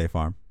 State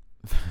Farm.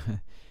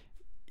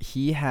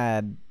 he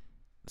had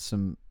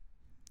some,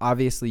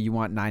 obviously you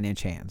want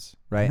 9-inch hands,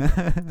 right?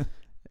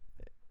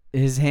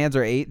 His hands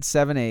are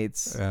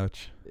 8.7/8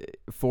 Ouch.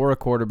 for a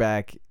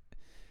quarterback.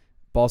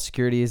 Ball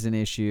security is an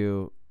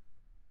issue.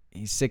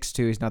 He's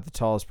 6'2". He's not the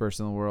tallest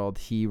person in the world.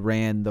 He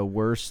ran the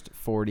worst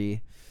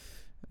 40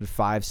 in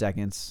 5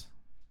 seconds.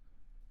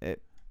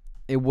 It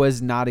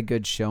was not a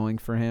good showing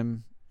for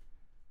him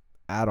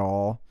at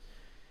all.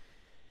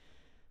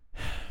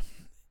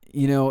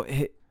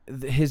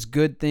 His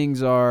good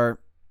things are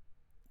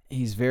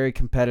he's very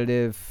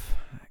competitive,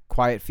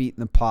 quiet feet in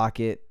the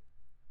pocket,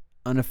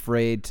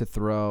 unafraid to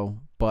throw,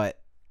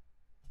 but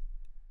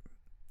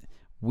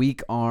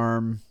weak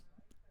arm.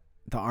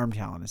 The arm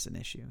talent is an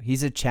issue.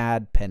 He's a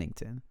Chad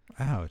Pennington.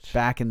 Ouch.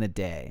 Back in the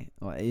day.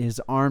 His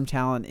arm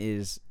talent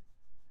is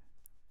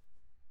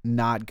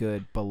not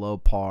good, below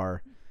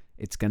par.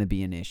 It's going to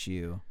be an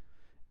issue.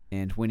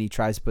 And when he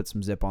tries to put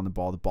some zip on the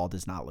ball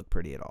does not look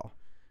pretty at all.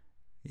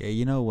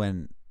 Yeah,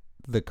 when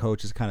the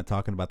coach is kind of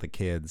talking about the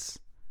kids,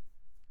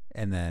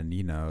 and then,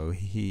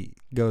 he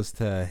goes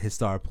to his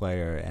star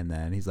player, and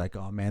then he's like,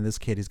 oh, man, this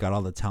kid, he's got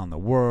all the talent in the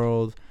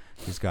world.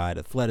 He's got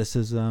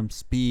athleticism,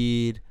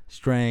 speed,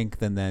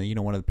 strength. And then,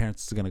 one of the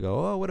parents is going to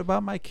go, oh, what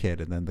about my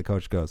kid? And then the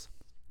coach goes,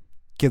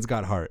 kid's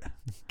got heart.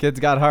 Kid's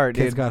got heart,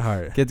 dude. Kid's got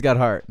heart. Kid's got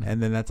heart.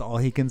 And then that's all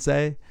he can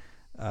say.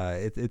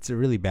 It's a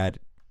really bad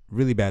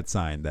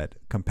sign that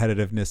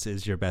competitiveness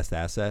is your best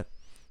asset.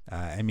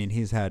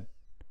 He's had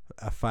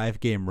a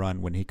 5-game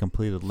run when he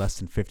completed less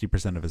than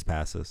 50% of his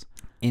passes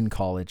in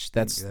college.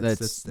 That's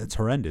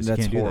horrendous.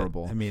 That's you can't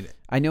horrible. Do that.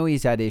 I know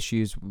he's had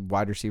issues with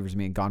wide receivers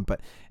being gone,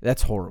 but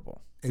that's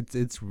horrible.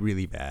 It's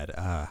really bad.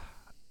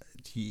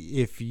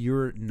 If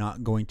you're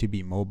not going to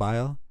be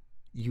mobile,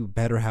 you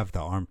better have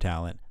the arm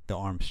talent, the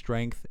arm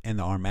strength, and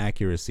the arm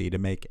accuracy to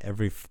make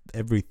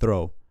every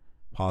throw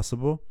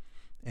possible.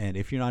 And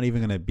if you're not even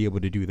going to be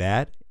able to do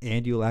that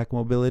and you lack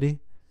mobility,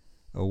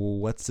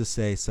 what's to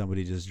say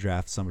somebody just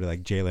drafts somebody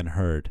like Jalen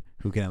Hurd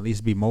who can at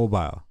least be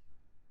mobile?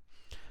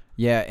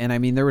 Yeah,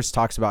 and there was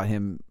talks about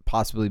him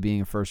possibly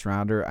being a first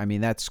rounder.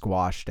 That's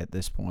squashed at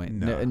this point.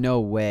 No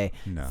way.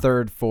 No.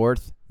 Third,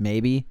 fourth,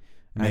 maybe.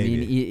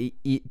 Maybe.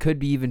 He could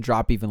be even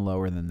drop even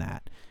lower than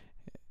that.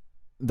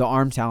 The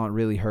arm talent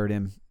really hurt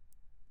him,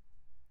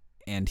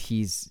 and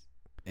he's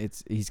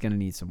going to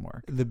need some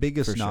work. The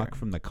biggest knock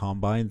from the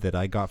combine that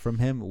I got from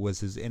him was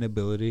his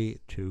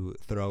inability to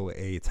throw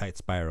a tight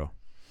spiral.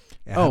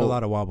 It had a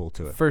lot of wobble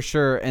to it. For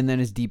sure, and then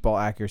his deep ball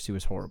accuracy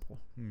was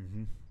horrible.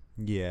 Mm-hmm.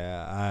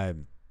 Yeah,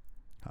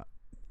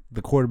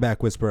 the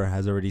quarterback whisperer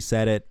has already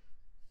said it.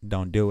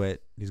 Don't do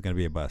it. He's going to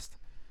be a bust.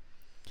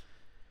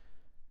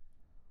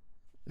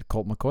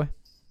 Colt McCoy?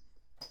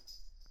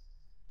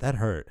 That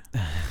hurt.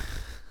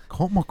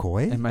 Colt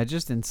McCoy? Am I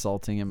just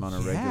insulting him on a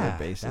regular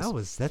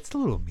basis? That's a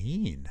little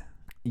mean.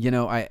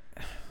 I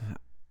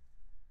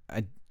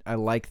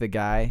like the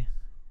guy.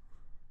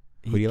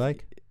 Who do you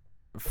like?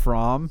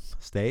 From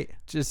State?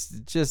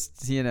 Just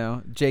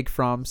Jake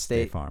Fromm,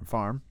 State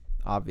Farm,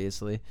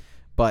 obviously.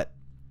 But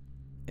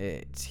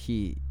it's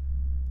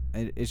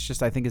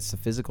just, I think it's the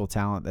physical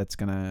talent that's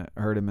going to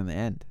hurt him in the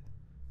end.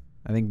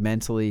 I think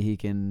mentally he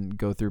can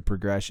go through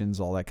progressions,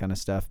 all that kind of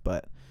stuff,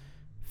 but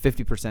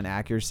 50%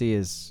 accuracy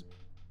is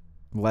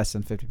less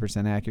than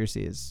 50%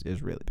 accuracy is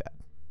really bad.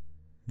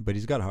 But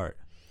he's got heart.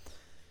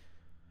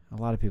 A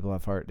lot of people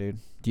have heart, dude.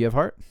 Do you have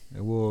heart?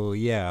 Well,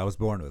 yeah, I was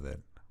born with it.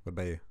 What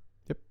about you?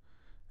 Yep.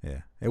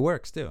 Yeah, it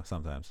works too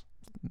sometimes.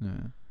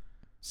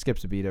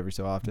 Skips a beat every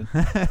so often.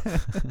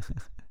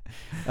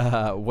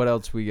 What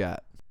else we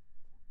got?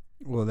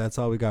 Well, that's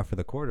all we got for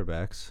the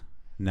quarterbacks.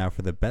 Now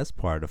for the best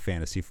part of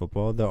fantasy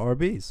football, the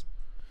RBs.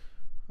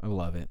 I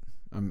love it.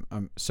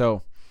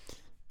 So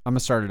I'm gonna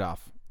start it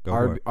off. Go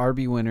for it.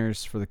 RB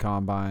winners for the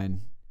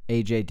combine.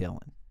 AJ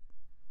Dillon,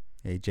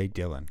 A.J.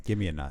 Dillon. Give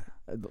me a nut.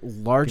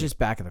 largest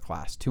back of the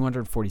class,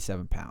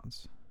 247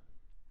 pounds.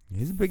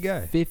 He's a big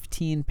guy.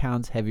 15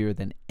 pounds heavier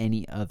than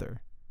any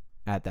other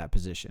at that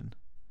position.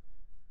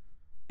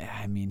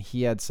 I mean,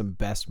 he had some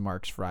best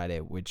marks Friday,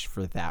 which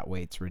for that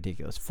weight's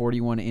ridiculous.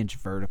 41-inch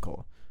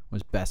vertical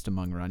was best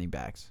among running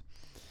backs.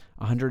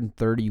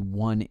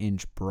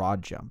 131-inch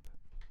broad jump.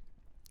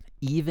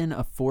 Even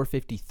a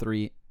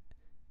 4:53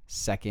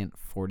 second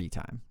 40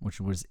 time,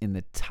 which was in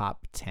the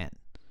top 10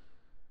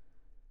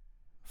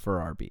 for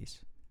RBs.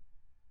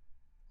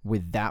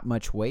 With that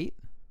much weight,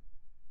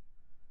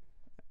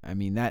 I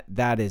mean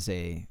that's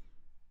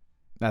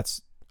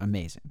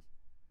amazing.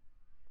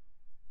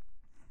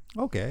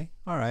 Okay.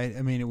 All right.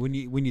 I mean, when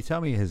you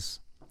tell me his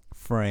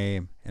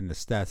frame and the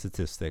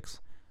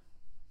statistics,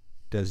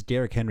 does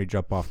Derrick Henry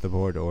jump off the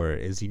board, or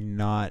is he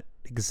not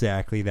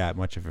exactly that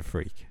much of a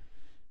freak?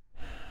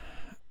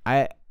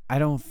 I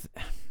don't.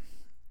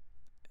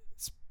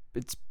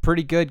 It's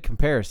pretty good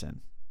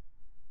comparison,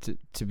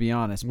 to be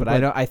honest. But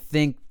I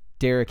think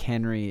Derrick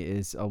Henry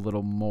is a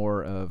little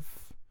more of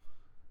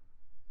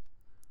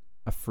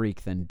a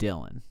freak than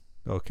Dillon.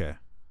 Okay.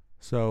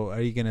 So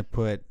are you gonna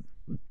put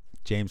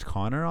James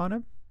Conner on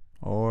him,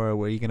 or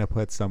were you gonna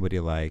put somebody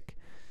like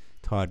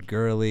Todd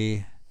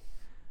Gurley?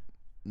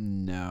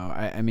 No,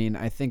 I mean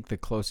I think the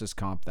closest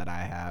comp that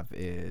I have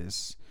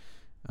is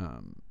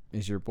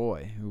your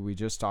boy who we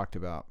just talked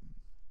about.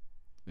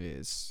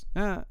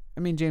 I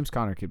mean James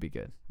Conner could be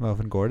good.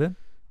 Melvin Gordon?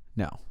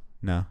 No,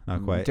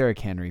 not quite. Derrick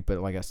Henry, but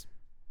like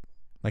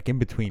in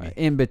between.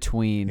 In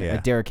between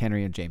Yeah. Derrick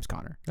Henry and James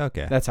Conner.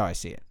 Okay. That's how I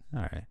see it.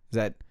 All right. Is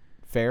that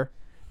fair?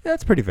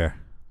 That's pretty fair.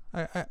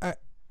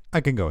 I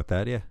can go with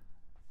that. Yeah.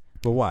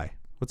 But why?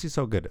 What's he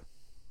so good at?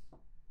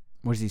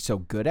 What is he so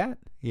good at?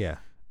 Yeah.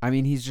 I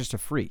mean, he's just a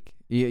freak.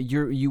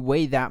 You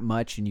weigh that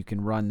much and you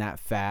can run that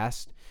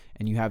fast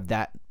and you have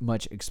that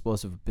much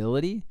explosive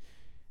ability.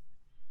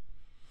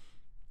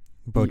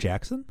 Bo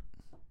Jackson?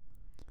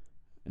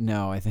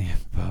 No, I think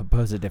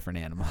Bo's a different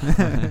animal.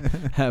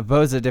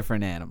 Bo's a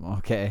different animal,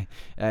 okay?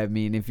 I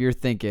mean, if you're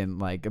thinking,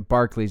 like,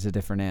 Barkley's a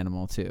different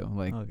animal, too.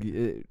 Like,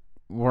 Okay.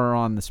 We're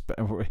on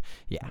the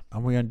yeah.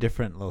 Are we on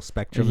different little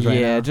spectrums right now?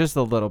 Yeah, just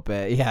a little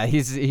bit. Yeah,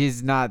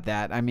 he's not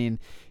that. I mean,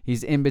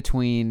 he's in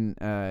between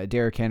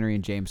Derrick Henry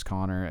and James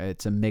Conner.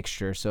 It's a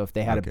mixture. So if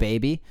they had a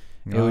baby,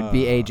 it would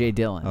be A.J.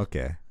 Dillon.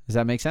 Okay. Does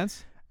that make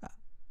sense?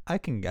 I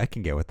can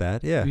get with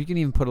that. Yeah. You can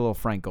even put a little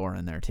Frank Gore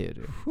in there too,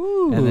 dude.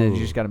 Whew. And then you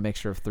just got a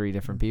mixture of 3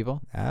 different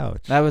people.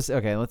 Ouch. That was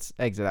okay. Let's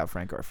exit out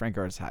Frank Gore. Frank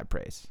Gore is high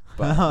praise,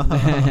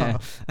 but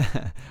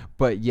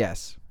but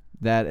yes,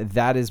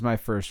 that is my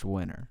first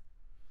winner.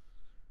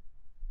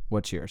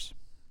 What's yours?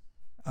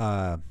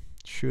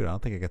 Shoot, I don't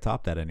think I could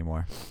top that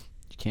anymore.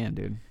 You can,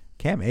 dude.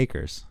 Cam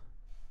Akers.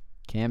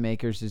 Cam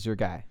Akers is your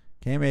guy.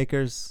 Cam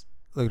Akers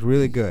looked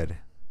really good.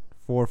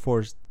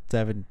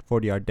 4.47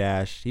 40-yard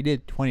dash. He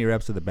did 20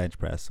 reps of the bench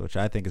press, which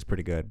I think is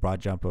pretty good.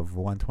 Broad jump of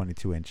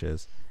 122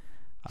 inches.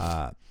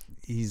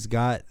 He's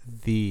got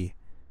the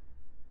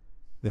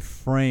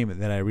frame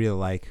that I really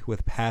like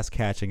with pass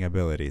catching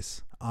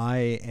abilities.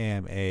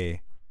 I'm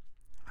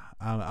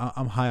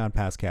high on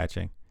pass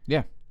catching.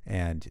 Yeah.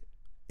 And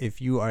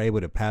if you are able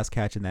to pass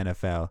catch in the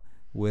NFL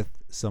with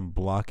some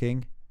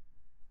blocking,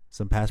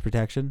 some pass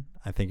protection,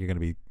 I think you're going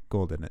to be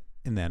golden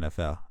in the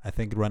NFL. I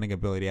think running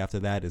ability after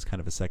that is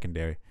kind of a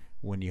secondary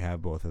when you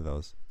have both of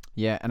those.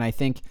 Yeah, and I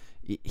think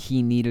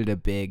he needed a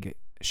big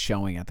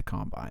showing at the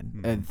combine.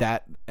 Mm-hmm.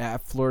 That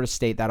at Florida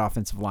State, that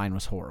offensive line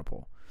was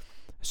horrible.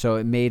 So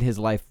it made his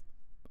life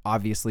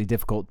obviously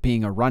difficult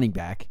being a running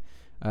back.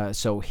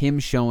 So him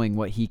showing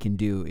what he can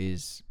do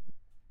is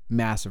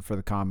massive for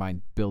the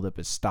combine, build up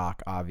his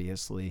stock,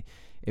 obviously.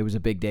 It was a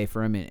big day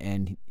for him,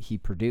 and he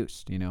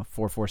produced,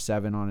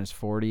 4.47 on his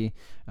 40.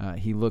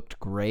 He looked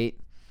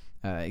great.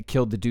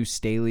 Killed the Deuce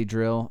Staley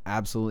drill,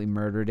 absolutely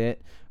murdered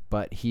it,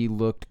 but he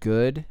looked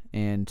good,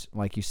 and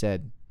like you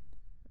said,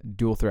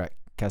 dual threat,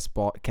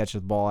 catches the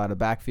ball out of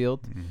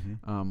backfield.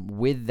 Mm-hmm.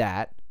 With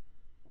that,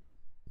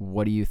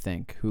 what do you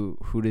think?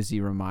 Who does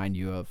he remind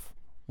you of?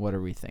 What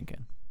are we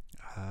thinking?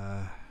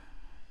 I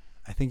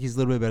think he's a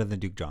little bit better than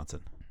Duke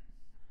Johnson.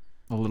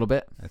 A little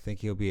bit? I think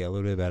he'll be a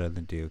little bit better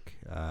than Duke.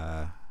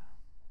 I'm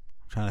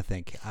trying to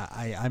think.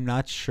 I'm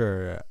not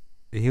sure.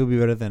 He'll be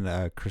better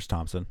than Christian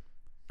Thompson.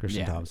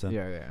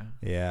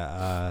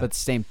 Yeah. But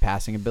same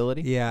passing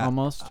ability? Yeah.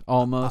 Almost?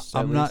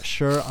 I'm not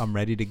sure I'm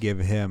ready to give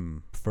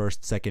him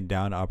first, second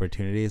down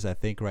opportunities. I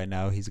think right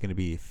now he's going to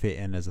be fit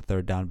in as a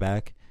third down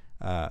back.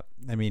 I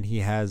mean,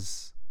 he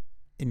has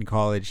in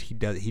college,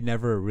 he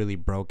never really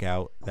broke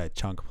out that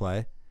chunk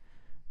play.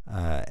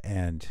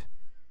 And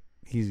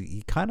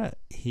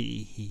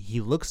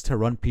he looks to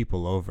run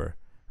people over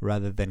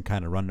rather than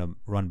kind of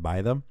run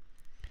by them.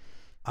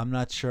 I'm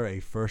not sure a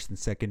first and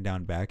second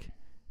down back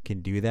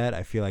can do that.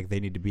 I feel like they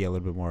need to be a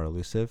little bit more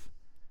elusive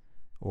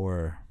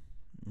or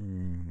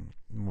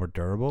more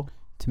durable.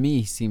 To me,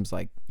 he seems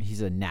like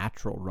he's a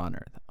natural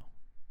runner,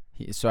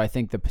 though. So I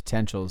think the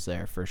potential is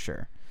there for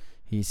sure.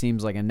 He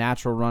seems like a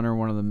natural runner,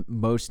 one of the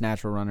most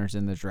natural runners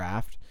in the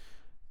draft.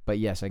 But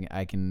yes,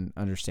 I can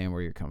understand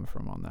where you're coming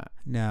from on that.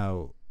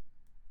 Now,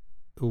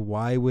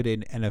 why would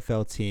an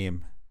NFL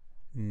team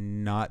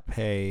not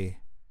pay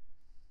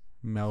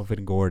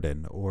Melvin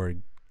Gordon or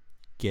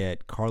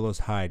get Carlos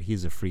Hyde?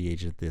 He's a free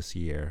agent this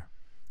year.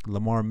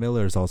 Lamar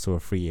Miller is also a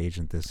free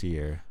agent this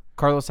year.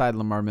 Carlos Hyde,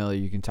 Lamar Miller,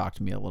 you can talk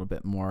to me a little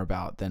bit more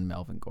about than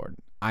Melvin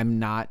Gordon. I'm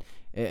not.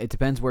 It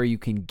depends where you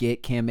can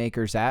get Cam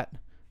Akers at,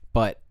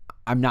 but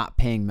I'm not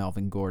paying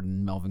Melvin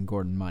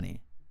Gordon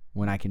money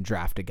when I can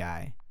draft a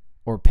guy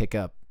or pick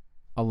up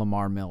a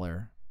Lamar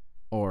Miller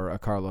or a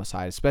Carlos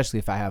Hyde, especially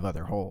if I have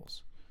other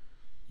holes.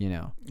 You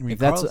know, I mean, if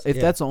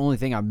that's the only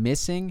thing I'm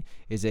missing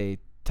is a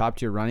top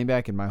tier running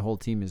back, and my whole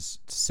team is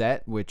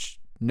set, which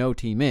no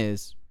team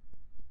is.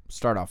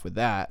 Start off with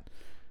that.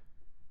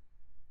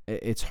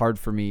 It's hard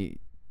for me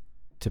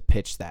to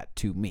pitch that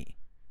to me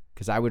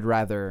because I would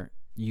rather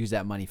use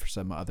that money for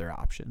some other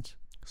options.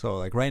 So,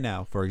 like right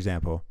now, for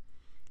example,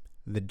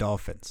 the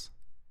Dolphins,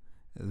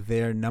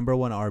 their number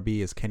one RB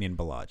is Kenyon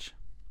Balaj.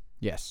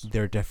 Yes.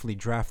 They're definitely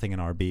drafting an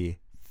RB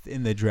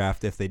in the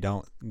draft if they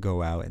don't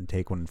go out and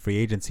take one in free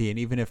agency. And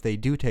even if they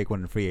do take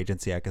one in free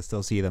agency, I can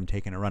still see them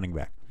taking a running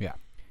back. Yeah.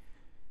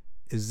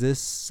 Is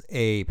this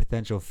a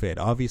potential fit?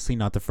 Obviously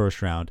not the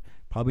first round,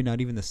 probably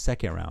not even the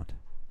second round.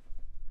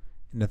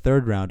 In the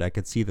third round, I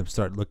could see them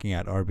start looking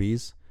at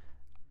RBs.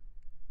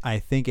 I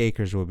think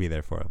Akers will be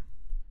there for him.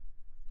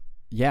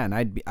 Yeah, and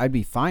I'd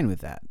be fine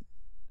with that.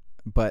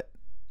 But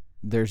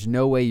there's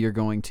no way you're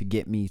going to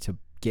get me to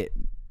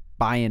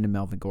buy into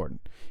Melvin Gordon.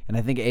 And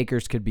I think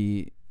Akers could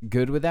be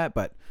good with that,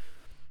 but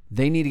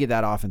they need to get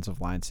that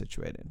offensive line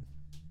situated.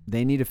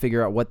 They need to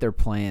figure out what their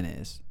plan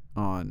is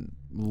on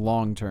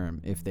long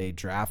term if they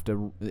draft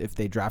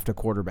a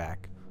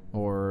quarterback,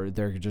 or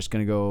they're just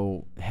going to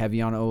go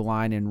heavy on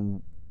O-line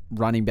and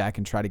running back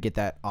and try to get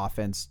that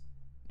offense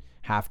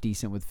half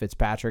decent with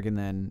Fitzpatrick and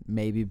then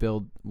maybe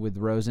build with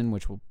Rosen,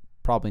 which will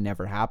probably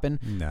never happen.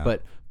 No.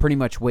 But pretty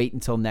much wait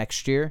until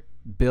next year,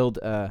 build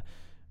a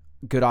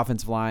good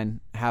offensive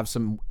line, have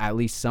at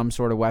least some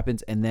sort of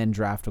weapons, and then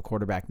draft a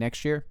quarterback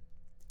next year.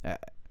 I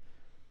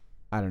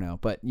don't know.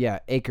 But yeah,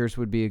 Akers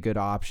would be a good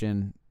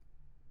option.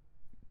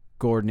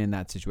 Gordon in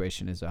that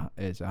situation is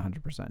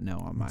 100% no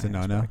on my It's a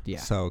no-no? Yeah.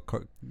 So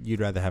you'd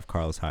rather have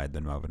Carlos Hyde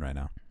than Melvin right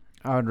now?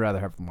 I would rather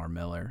have Lamar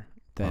Miller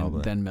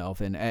than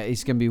Melvin.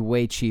 He's going to be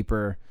way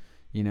cheaper.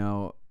 You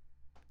know,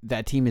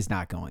 that team is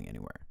not going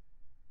anywhere.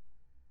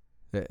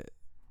 The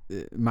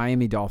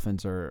Miami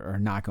Dolphins are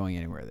not going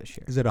anywhere this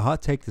year. Is it a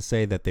hot take to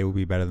say that they will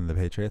be better than the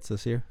Patriots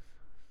this year?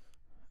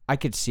 I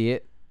could see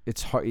it.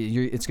 It's hard.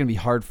 It's going to be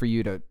hard for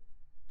you to.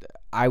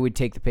 I would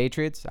take the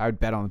Patriots. I would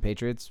bet on the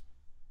Patriots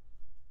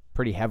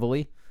pretty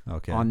heavily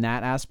on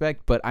that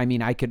aspect. But I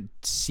mean, I could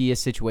see a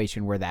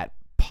situation where that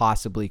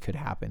possibly could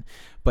happen.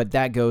 But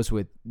that goes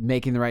with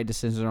making the right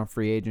decisions on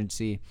free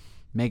agency,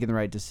 making the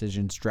right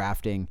decisions,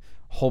 drafting.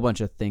 A whole bunch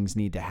of things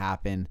need to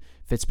happen.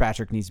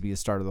 Fitzpatrick needs to be the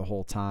starter the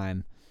whole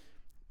time.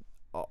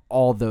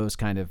 All those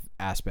kind of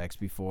aspects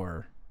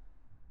before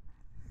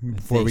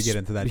we get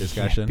into that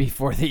discussion.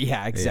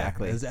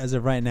 Exactly. Yeah. As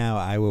of right now,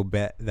 I will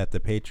bet that the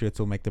Patriots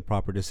will make the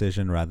proper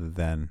decision rather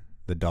than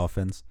the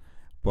Dolphins.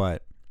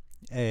 But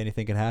hey,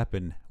 anything can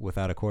happen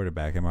without a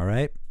quarterback. Am I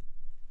right?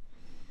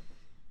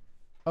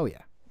 Oh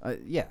yeah,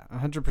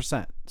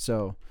 100%.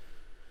 So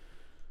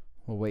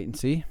we'll wait and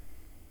see,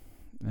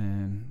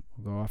 and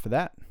we'll go off of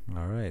that.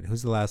 All right.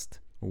 Who's the last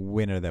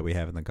winner that we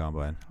have in the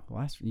combine?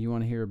 You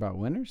want to hear about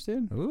winners,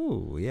 dude?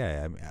 Ooh,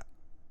 yeah. I mean,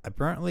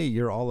 apparently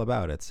you're all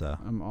about it, so.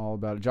 I'm all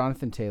about it.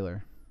 Jonathan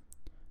Taylor.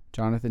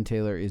 Jonathan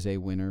Taylor is a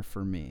winner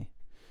for me.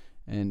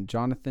 And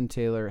Jonathan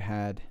Taylor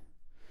had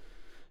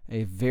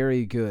a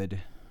very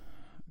good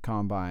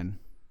combine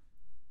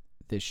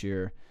this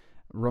year.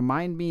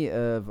 Remind me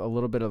of a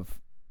little bit of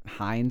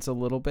Hines a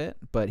little bit,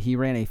 but he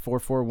ran a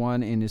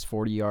 4.41 in his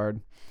 40-yard.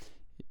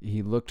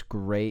 He looked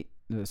great,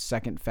 the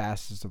second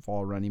fastest of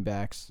all running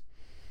backs.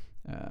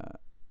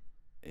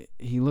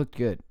 He looked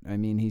good. I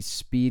mean, he's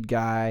speed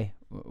guy.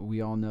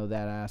 We all know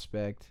that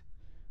aspect,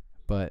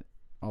 but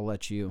I'll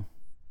let you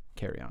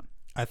carry on.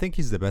 I think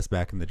he's the best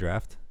back in the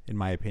draft, in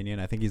my opinion.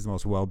 I think he's the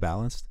most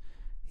well-balanced.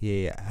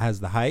 He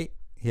has the height,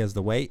 he has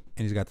the weight,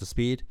 and he's got the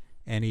speed,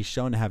 and he's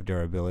shown to have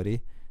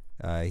durability.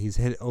 He's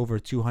hit over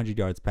 200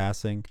 yards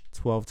passing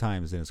 12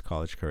 times in his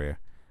college career.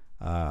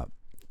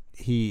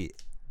 He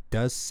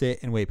does sit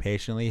and wait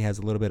patiently. He has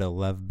a little bit of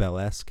Lev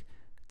Bell-esque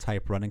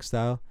type running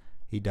style.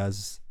 He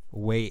does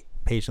wait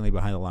patiently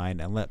behind the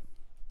line and let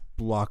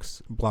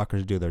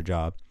blockers do their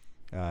job.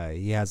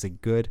 He has a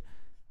good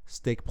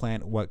stick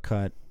plant,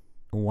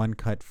 one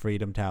cut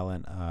freedom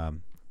talent.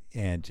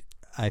 And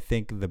I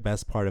think the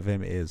best part of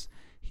him is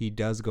he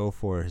does go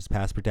for his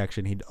pass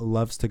protection. He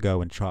loves to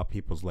go and chop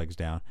people's legs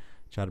down,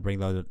 try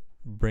to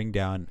bring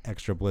down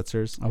extra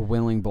blitzers. A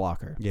willing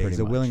blocker. Yeah, he's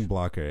a much. willing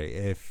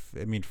blocker.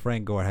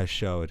 Frank Gore has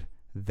showed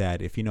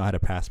that if you know how to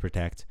pass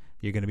protect,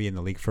 you're going to be in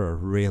the league for a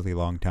really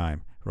long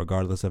time,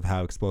 regardless of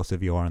how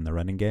explosive you are in the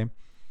running game.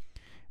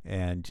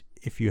 And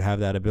if you have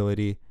that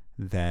ability,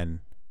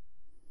 then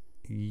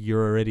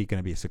you're already going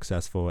to be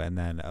successful. And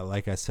then,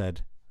 like I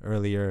said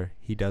earlier,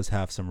 he does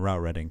have some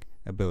route running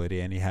ability,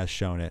 and he has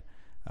shown it.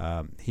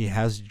 He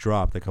has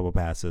dropped a couple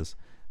passes,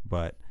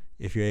 but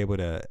if you're able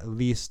to at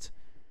least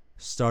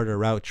start a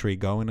route tree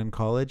going in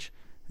college,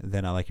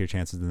 then I like your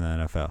chances in the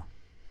NFL.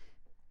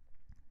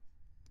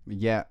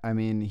 Yeah, I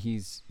mean,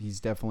 he's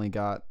definitely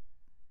got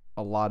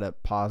a lot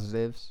of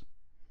positives.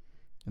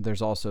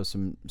 There's also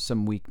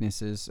some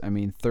weaknesses. I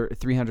mean,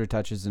 300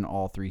 touches in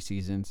all 3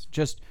 seasons.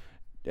 Just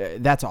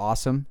that's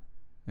awesome.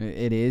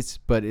 It is,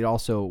 but it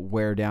also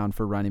wear down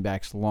for running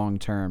backs long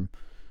term.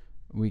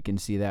 We can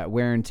see that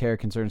wear and tear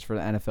concerns for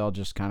the NFL,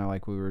 just kind of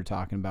like we were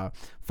talking about.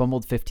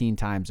 Fumbled 15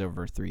 times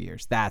over 3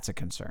 years. That's a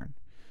concern.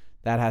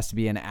 That has to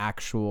be an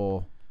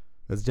actual.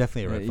 That's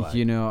definitely a red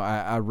flag.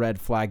 A red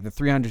flag. The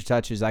 300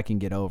 touches I can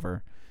get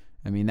over.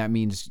 I mean, that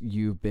means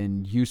you've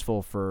been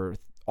useful for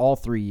all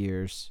 3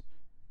 years.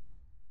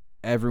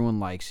 Everyone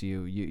likes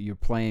you. You're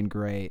playing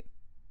great,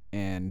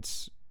 and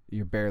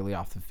you're barely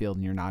off the field,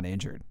 and you're not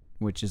injured,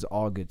 which is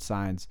all good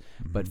signs.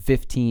 Mm-hmm. But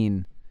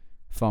 15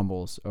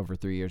 fumbles over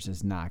 3 years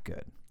is not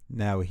good.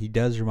 Now, he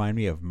does remind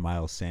me of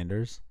Miles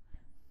Sanders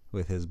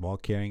with his ball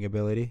carrying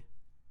ability.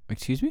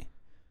 Excuse me? Can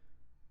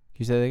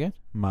you say that again?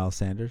 Miles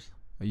Sanders.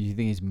 You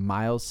think he's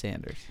Miles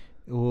Sanders?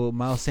 Well,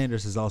 Miles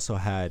Sanders has also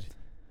had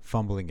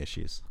fumbling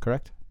issues.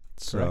 Correct.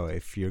 So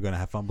if you're going to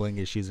have fumbling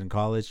issues in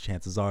college,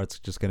 chances are it's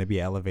just going to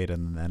be elevated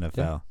in the NFL.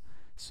 Yeah.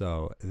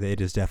 So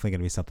it is definitely going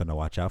to be something to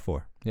watch out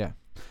for. Yeah.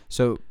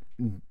 So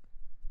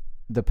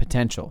the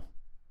potential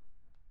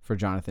for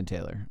Jonathan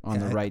Taylor on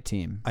the right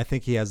team. I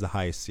think he has the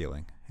highest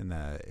ceiling in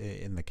the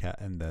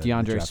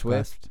DeAndre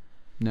Swift. Class.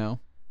 No.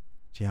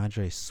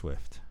 DeAndre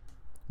Swift.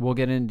 We'll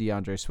get into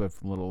DeAndre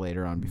Swift a little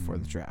later on before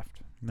the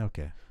draft.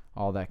 Okay.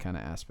 All that kind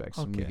of aspects.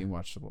 Okay. And we can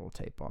watch a little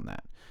tape on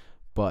that.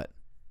 But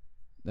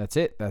that's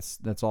it.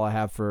 That's all I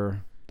have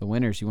for the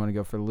winners. You want to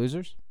go for the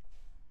losers?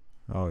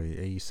 Oh, are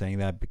you saying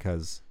that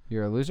because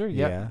you're a loser?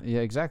 Yeah. Yeah,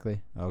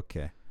 exactly.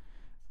 Okay.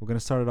 We're going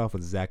to start it off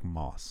with Zach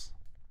Moss.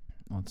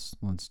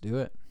 Let's do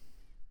it.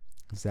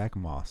 Zach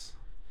Moss.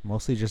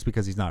 Mostly just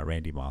because he's not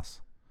Randy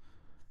Moss.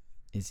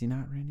 Is he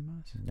not Randy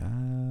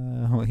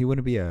Moss? Well, he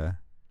wouldn't be a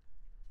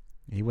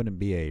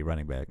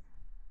running back.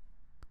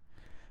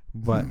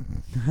 But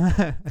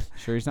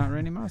sure he's not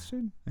Randy Moss,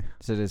 dude?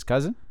 Is it his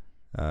cousin?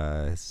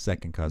 His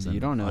second cousin. You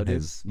don't know,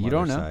 dude. You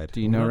don't know. Side.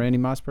 Do you know Randy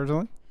Moss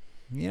personally?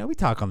 We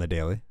talk on the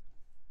daily.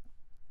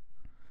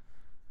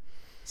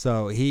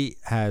 So he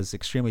has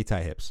extremely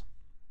tight hips.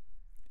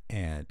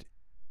 And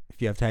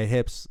if you have tight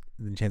hips,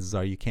 then chances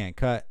are you can't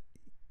cut,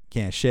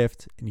 can't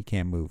shift, and you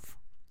can't move.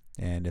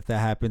 And if that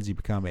happens, you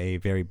become a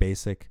very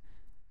basic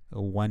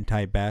one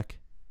type back.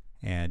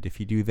 And if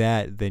you do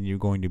that, then you're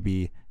going to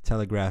be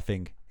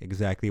telegraphing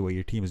exactly what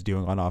your team is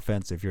doing on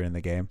offense if you're in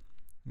the game.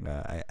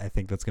 I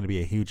think that's going to be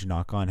a huge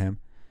knock on him.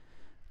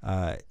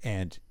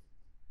 And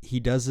he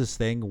does this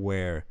thing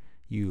where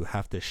you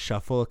have to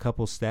shuffle a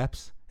couple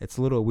steps. It's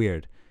a little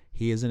weird.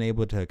 He isn't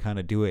able to kind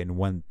of do it in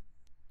one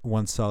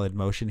solid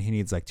motion. He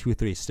needs like 2 or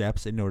 3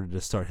 steps in order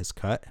to start his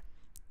cut.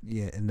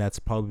 Yeah, and that's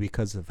probably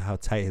because of how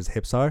tight his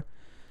hips are.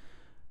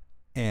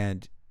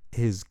 And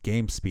his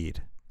game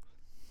speed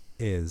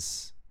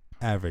is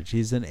average.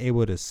 He's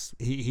unable to.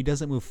 He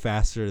doesn't move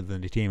faster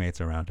than the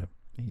teammates around him.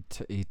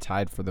 He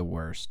tied for the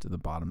worst at the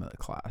bottom of the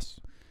class.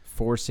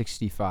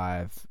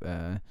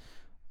 4:65,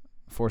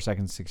 4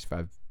 seconds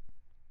 65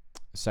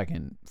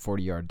 second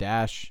 40-yard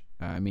dash.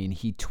 I mean,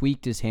 he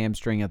tweaked his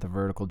hamstring at the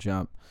vertical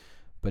jump,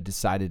 but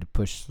decided to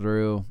push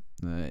through.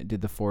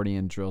 Did the 40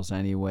 in drills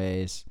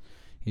anyways.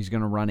 He's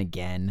going to run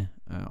again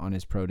on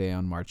his pro day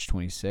on March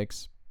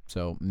 26th.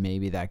 So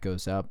maybe that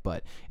goes up,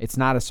 but it's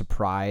not a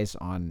surprise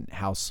on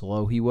how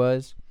slow he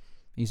was.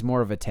 He's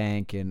more of a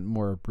tank and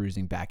more a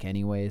bruising back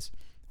anyways,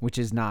 which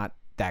is not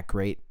that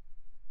great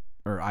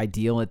or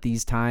ideal at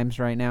these times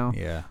right now.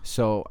 Yeah.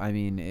 So, I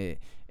mean,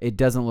 it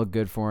doesn't look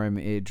good for him.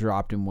 It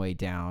dropped him way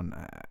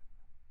down.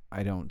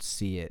 I don't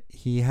see it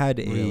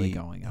really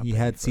going up. He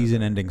had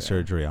season-ending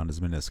surgery on his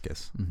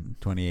meniscus in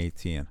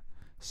 2018.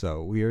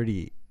 So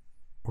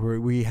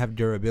we have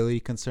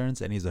durability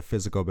concerns, and he's a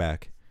physical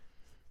back.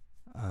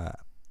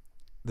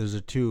 Those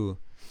are 2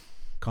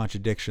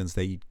 contradictions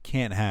that you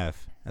can't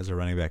have as a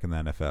running back in the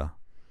NFL.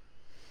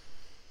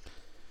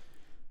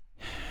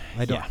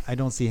 I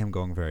don't see him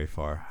going very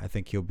far. I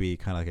think he'll be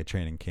kind of like a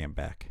training camp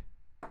back.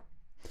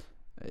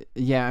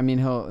 Yeah, I mean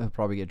he'll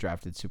probably get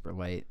drafted super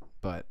late,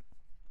 but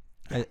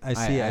I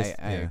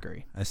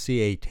agree. I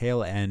see a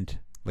tail end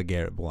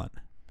LeGarrette Blount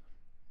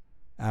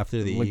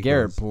after the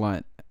LeGarrette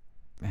Blount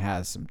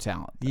has some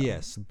talent, though.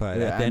 Yes, but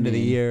at the end of the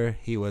year,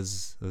 he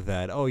was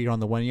that, you're on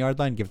the 1 yard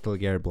line, give it to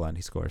LeGarrette Blount,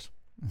 he scores.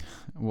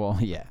 Well,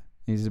 yeah.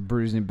 He's a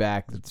bruising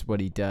back. That's what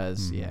he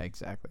does. Mhm. Yeah,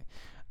 exactly.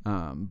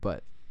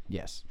 But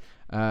yes,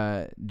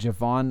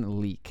 Javon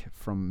Leake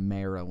from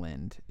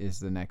Maryland is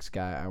the next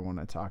guy I want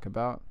to talk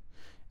about.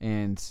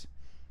 And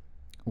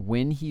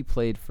when he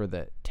played for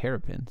the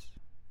Terrapins,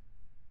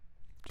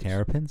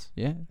 Terrapins?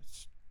 yeah,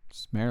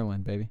 it's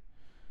Maryland, baby.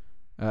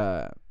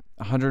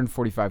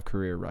 145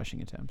 career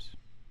rushing attempts.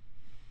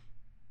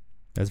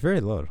 That's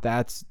very low.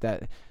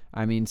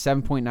 I mean,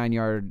 7.9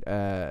 yard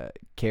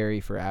carry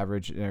for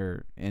average,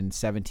 and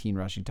 17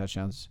 rushing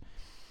touchdowns.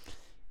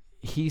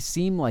 He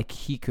seemed like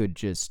he could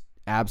just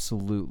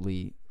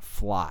absolutely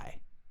fly.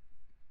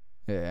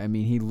 I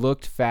mean, he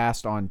looked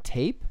fast on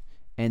tape,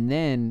 and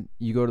then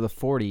you go to the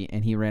 40,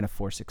 and he ran a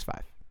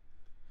 4.65.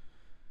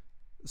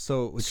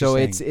 So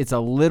It's a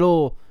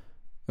little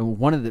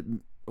one of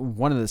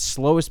the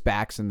slowest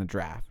backs in the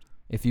draft.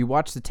 If you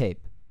watch the tape,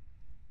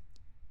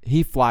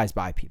 he flies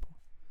by people.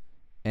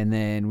 And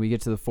then we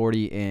get to the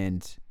 40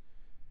 and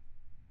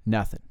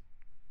nothing.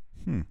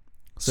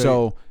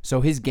 So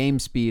his game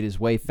speed is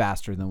way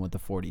faster than what the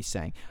 40 is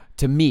saying.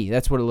 To me,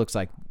 that's what it looks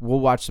like.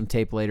 We'll watch some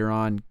tape later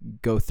on,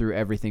 go through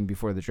everything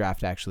before the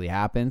draft actually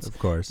happens. Of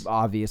course.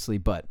 Obviously,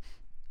 but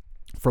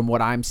from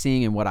what I'm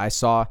seeing and what I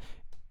saw,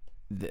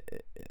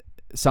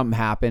 something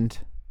happened,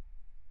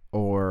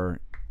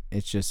 or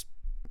it's just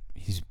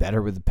he's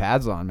better with the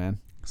pads on, man.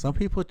 Some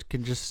people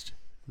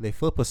they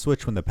flip a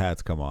switch when the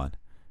pads come on.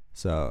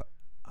 So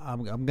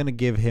I'm going to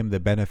give him the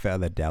benefit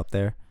of the doubt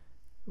there.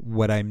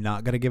 What I'm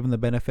not going to give him the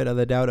benefit of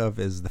the doubt of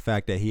is the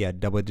fact that he had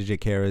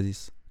double-digit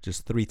carries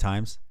just 3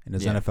 times in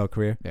his NFL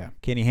career. Yeah.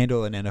 Can he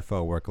handle an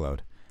NFL workload?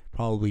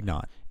 Probably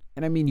not.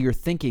 And I mean, you're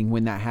thinking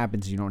when that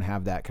happens, you don't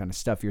have that kind of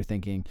stuff. You're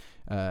thinking,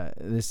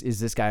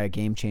 this guy a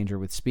game changer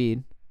with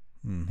speed?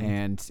 Mm-hmm.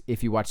 And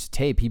if you watch the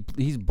tape,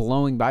 he's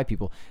blowing by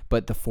people,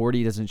 but the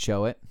 40 doesn't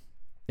show it.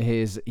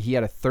 He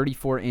had a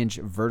 34-inch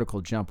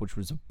vertical jump, which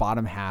was the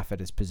bottom half at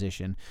his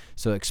position.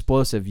 So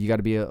explosive. You got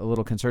to be a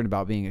little concerned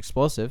about being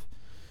explosive.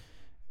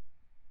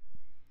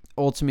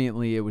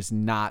 Ultimately, it was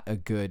not a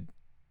good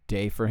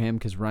day for him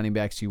because running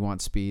backs, you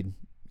want speed.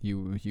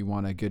 You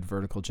want a good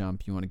vertical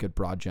jump. You want a good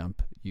broad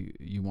jump.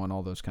 You want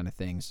all those kind of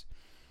things.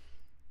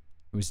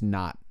 It was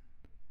not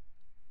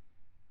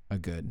a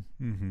good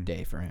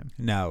day for him.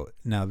 Now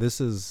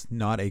this is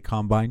not a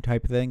combine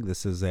type thing.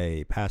 This is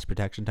a pass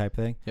protection type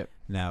thing. Yep.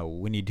 Now,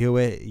 when you do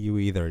it, you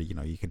either,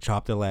 you can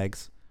chop their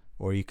legs,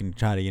 or you can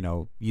try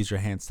to, use your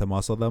hands to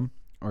muscle them,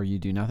 Or you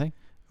do nothing.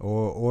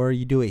 or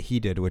you do what he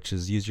did, which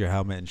is use your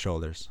helmet and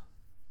shoulders.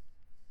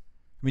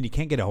 I mean, you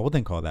can't get a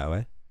holding call that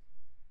way.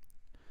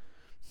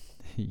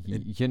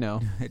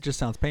 It just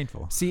sounds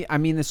painful. See, I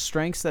mean, the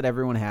strengths that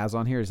everyone has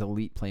on here is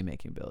elite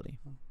playmaking ability.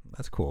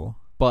 That's cool.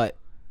 But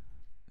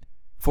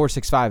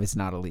 4.65 is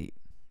not elite.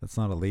 That's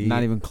not elite.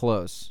 Not even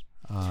close.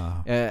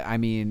 I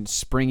mean,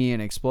 springy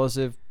and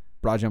explosive.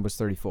 Broad jump was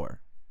 34.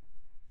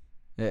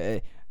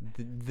 The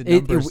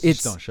numbers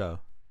just don't show.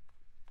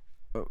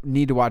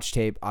 Need to watch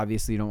tape.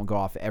 Obviously, you don't go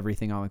off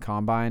everything on the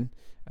combine,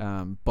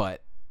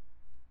 but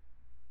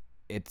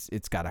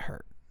it's got to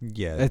hurt.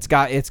 Yeah, it's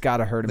got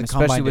to hurt him. The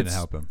combine didn't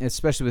help him,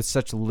 especially with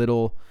such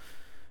little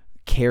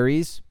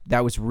carries.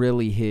 That was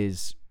really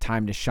his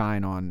time to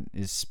shine on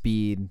his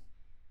speed,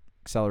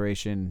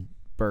 acceleration,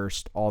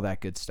 burst, all that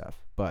good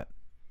stuff. But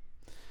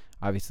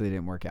obviously, it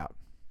didn't work out.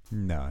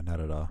 No, not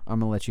at all. I'm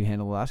gonna let you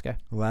handle the last guy.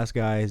 The last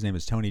guy, his name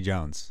is Tony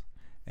Jones,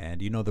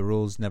 and you know the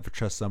rules: never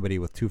trust somebody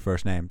with 2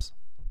 first names.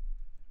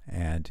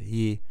 And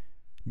he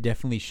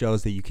definitely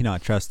shows that you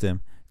cannot trust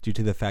him due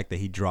to the fact that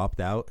he dropped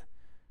out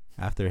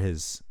after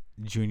his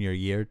junior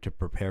year to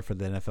prepare for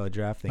the NFL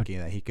draft, thinking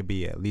that he could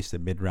be at least a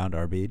mid-round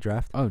RB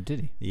draft. Oh, did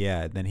he?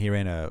 Yeah, then he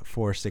ran a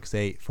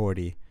 4.68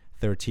 40,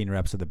 13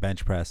 reps of the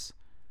bench press,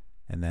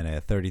 and then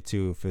a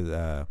 32 for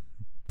the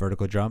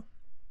vertical jump.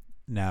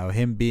 Now,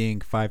 him being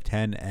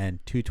 5'10 and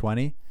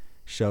 220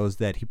 shows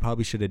that he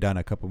probably should have done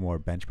a couple more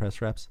bench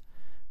press reps.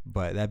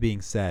 But that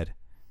being said,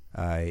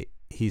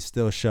 he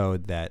still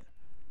showed that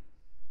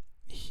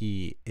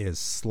he is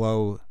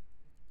slow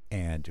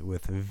and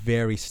with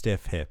very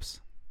stiff hips.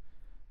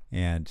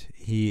 And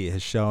he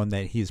has shown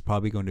that he's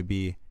probably going to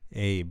be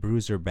a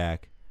bruiser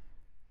back,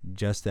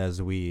 just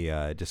as we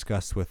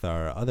discussed with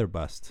our other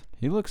bust.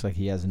 He looks like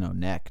he has no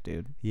neck,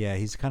 dude. Yeah,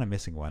 he's kind of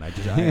missing one. I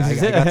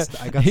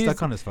got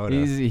stuck on his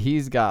photo.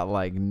 He's got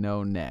like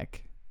no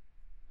neck.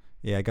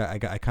 Yeah,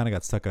 I kind of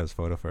got stuck on his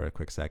photo for a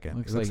quick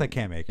second. It looks like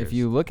Cam Akers. If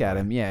you look at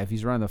him, if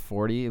he's running the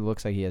 40, it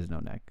looks like he has no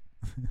neck.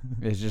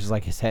 It's just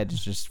like his head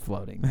is just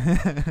floating.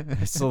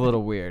 It's a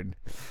little weird.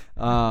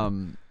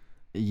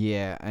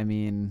 Yeah, I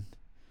mean,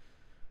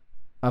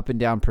 up and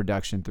down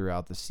production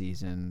throughout the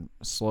season.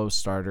 Slow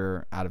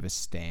starter, out of his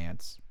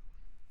stance.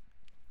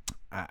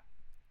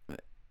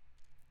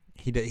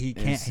 He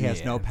can't. He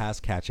has no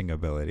pass catching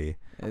ability.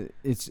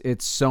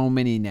 It's so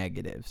many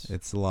negatives.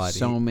 It's a lot.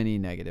 So many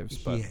negatives.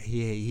 But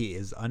he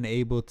is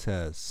unable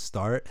to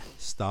start,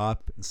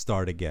 stop, and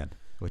start again,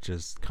 which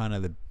is kind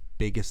of the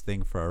biggest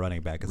thing for a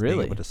running back. Is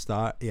being able to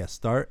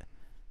start,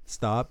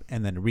 stop,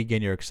 and then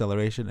regain your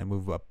acceleration and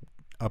move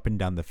up and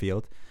down the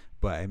field.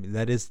 But I mean,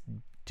 that is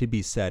to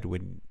be said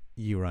when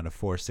you run a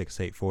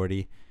 4.68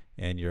 40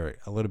 and you're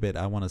a little bit,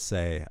 I don't want to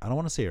say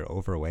you're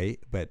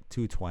overweight, but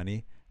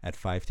 220 at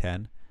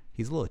 5'10",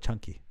 he's a little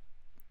chunky.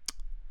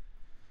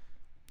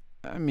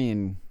 I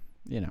mean,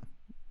 a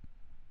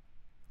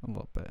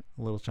little bit.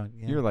 A little chunky.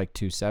 Yeah. You're like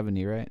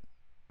 270, right?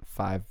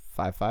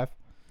 5'5".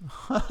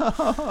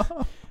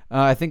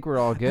 I think we're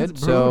all good.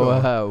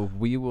 So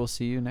we will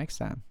see you next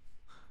time.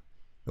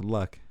 Good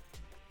luck.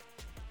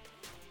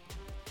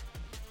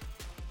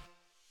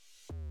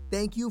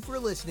 Thank you for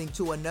listening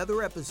to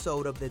another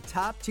episode of the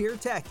Top Tier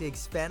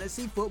Tactics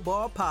Fantasy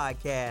Football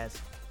Podcast.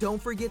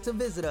 Don't forget to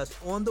visit us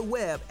on the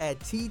web at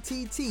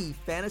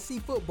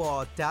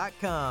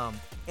tttfantasyfootball.com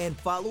and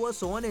follow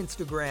us on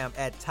Instagram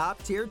at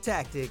Top Tier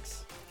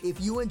Tactics.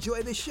 If you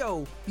enjoy the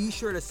show, be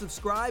sure to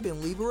subscribe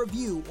and leave a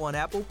review on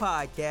Apple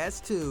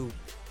Podcasts too.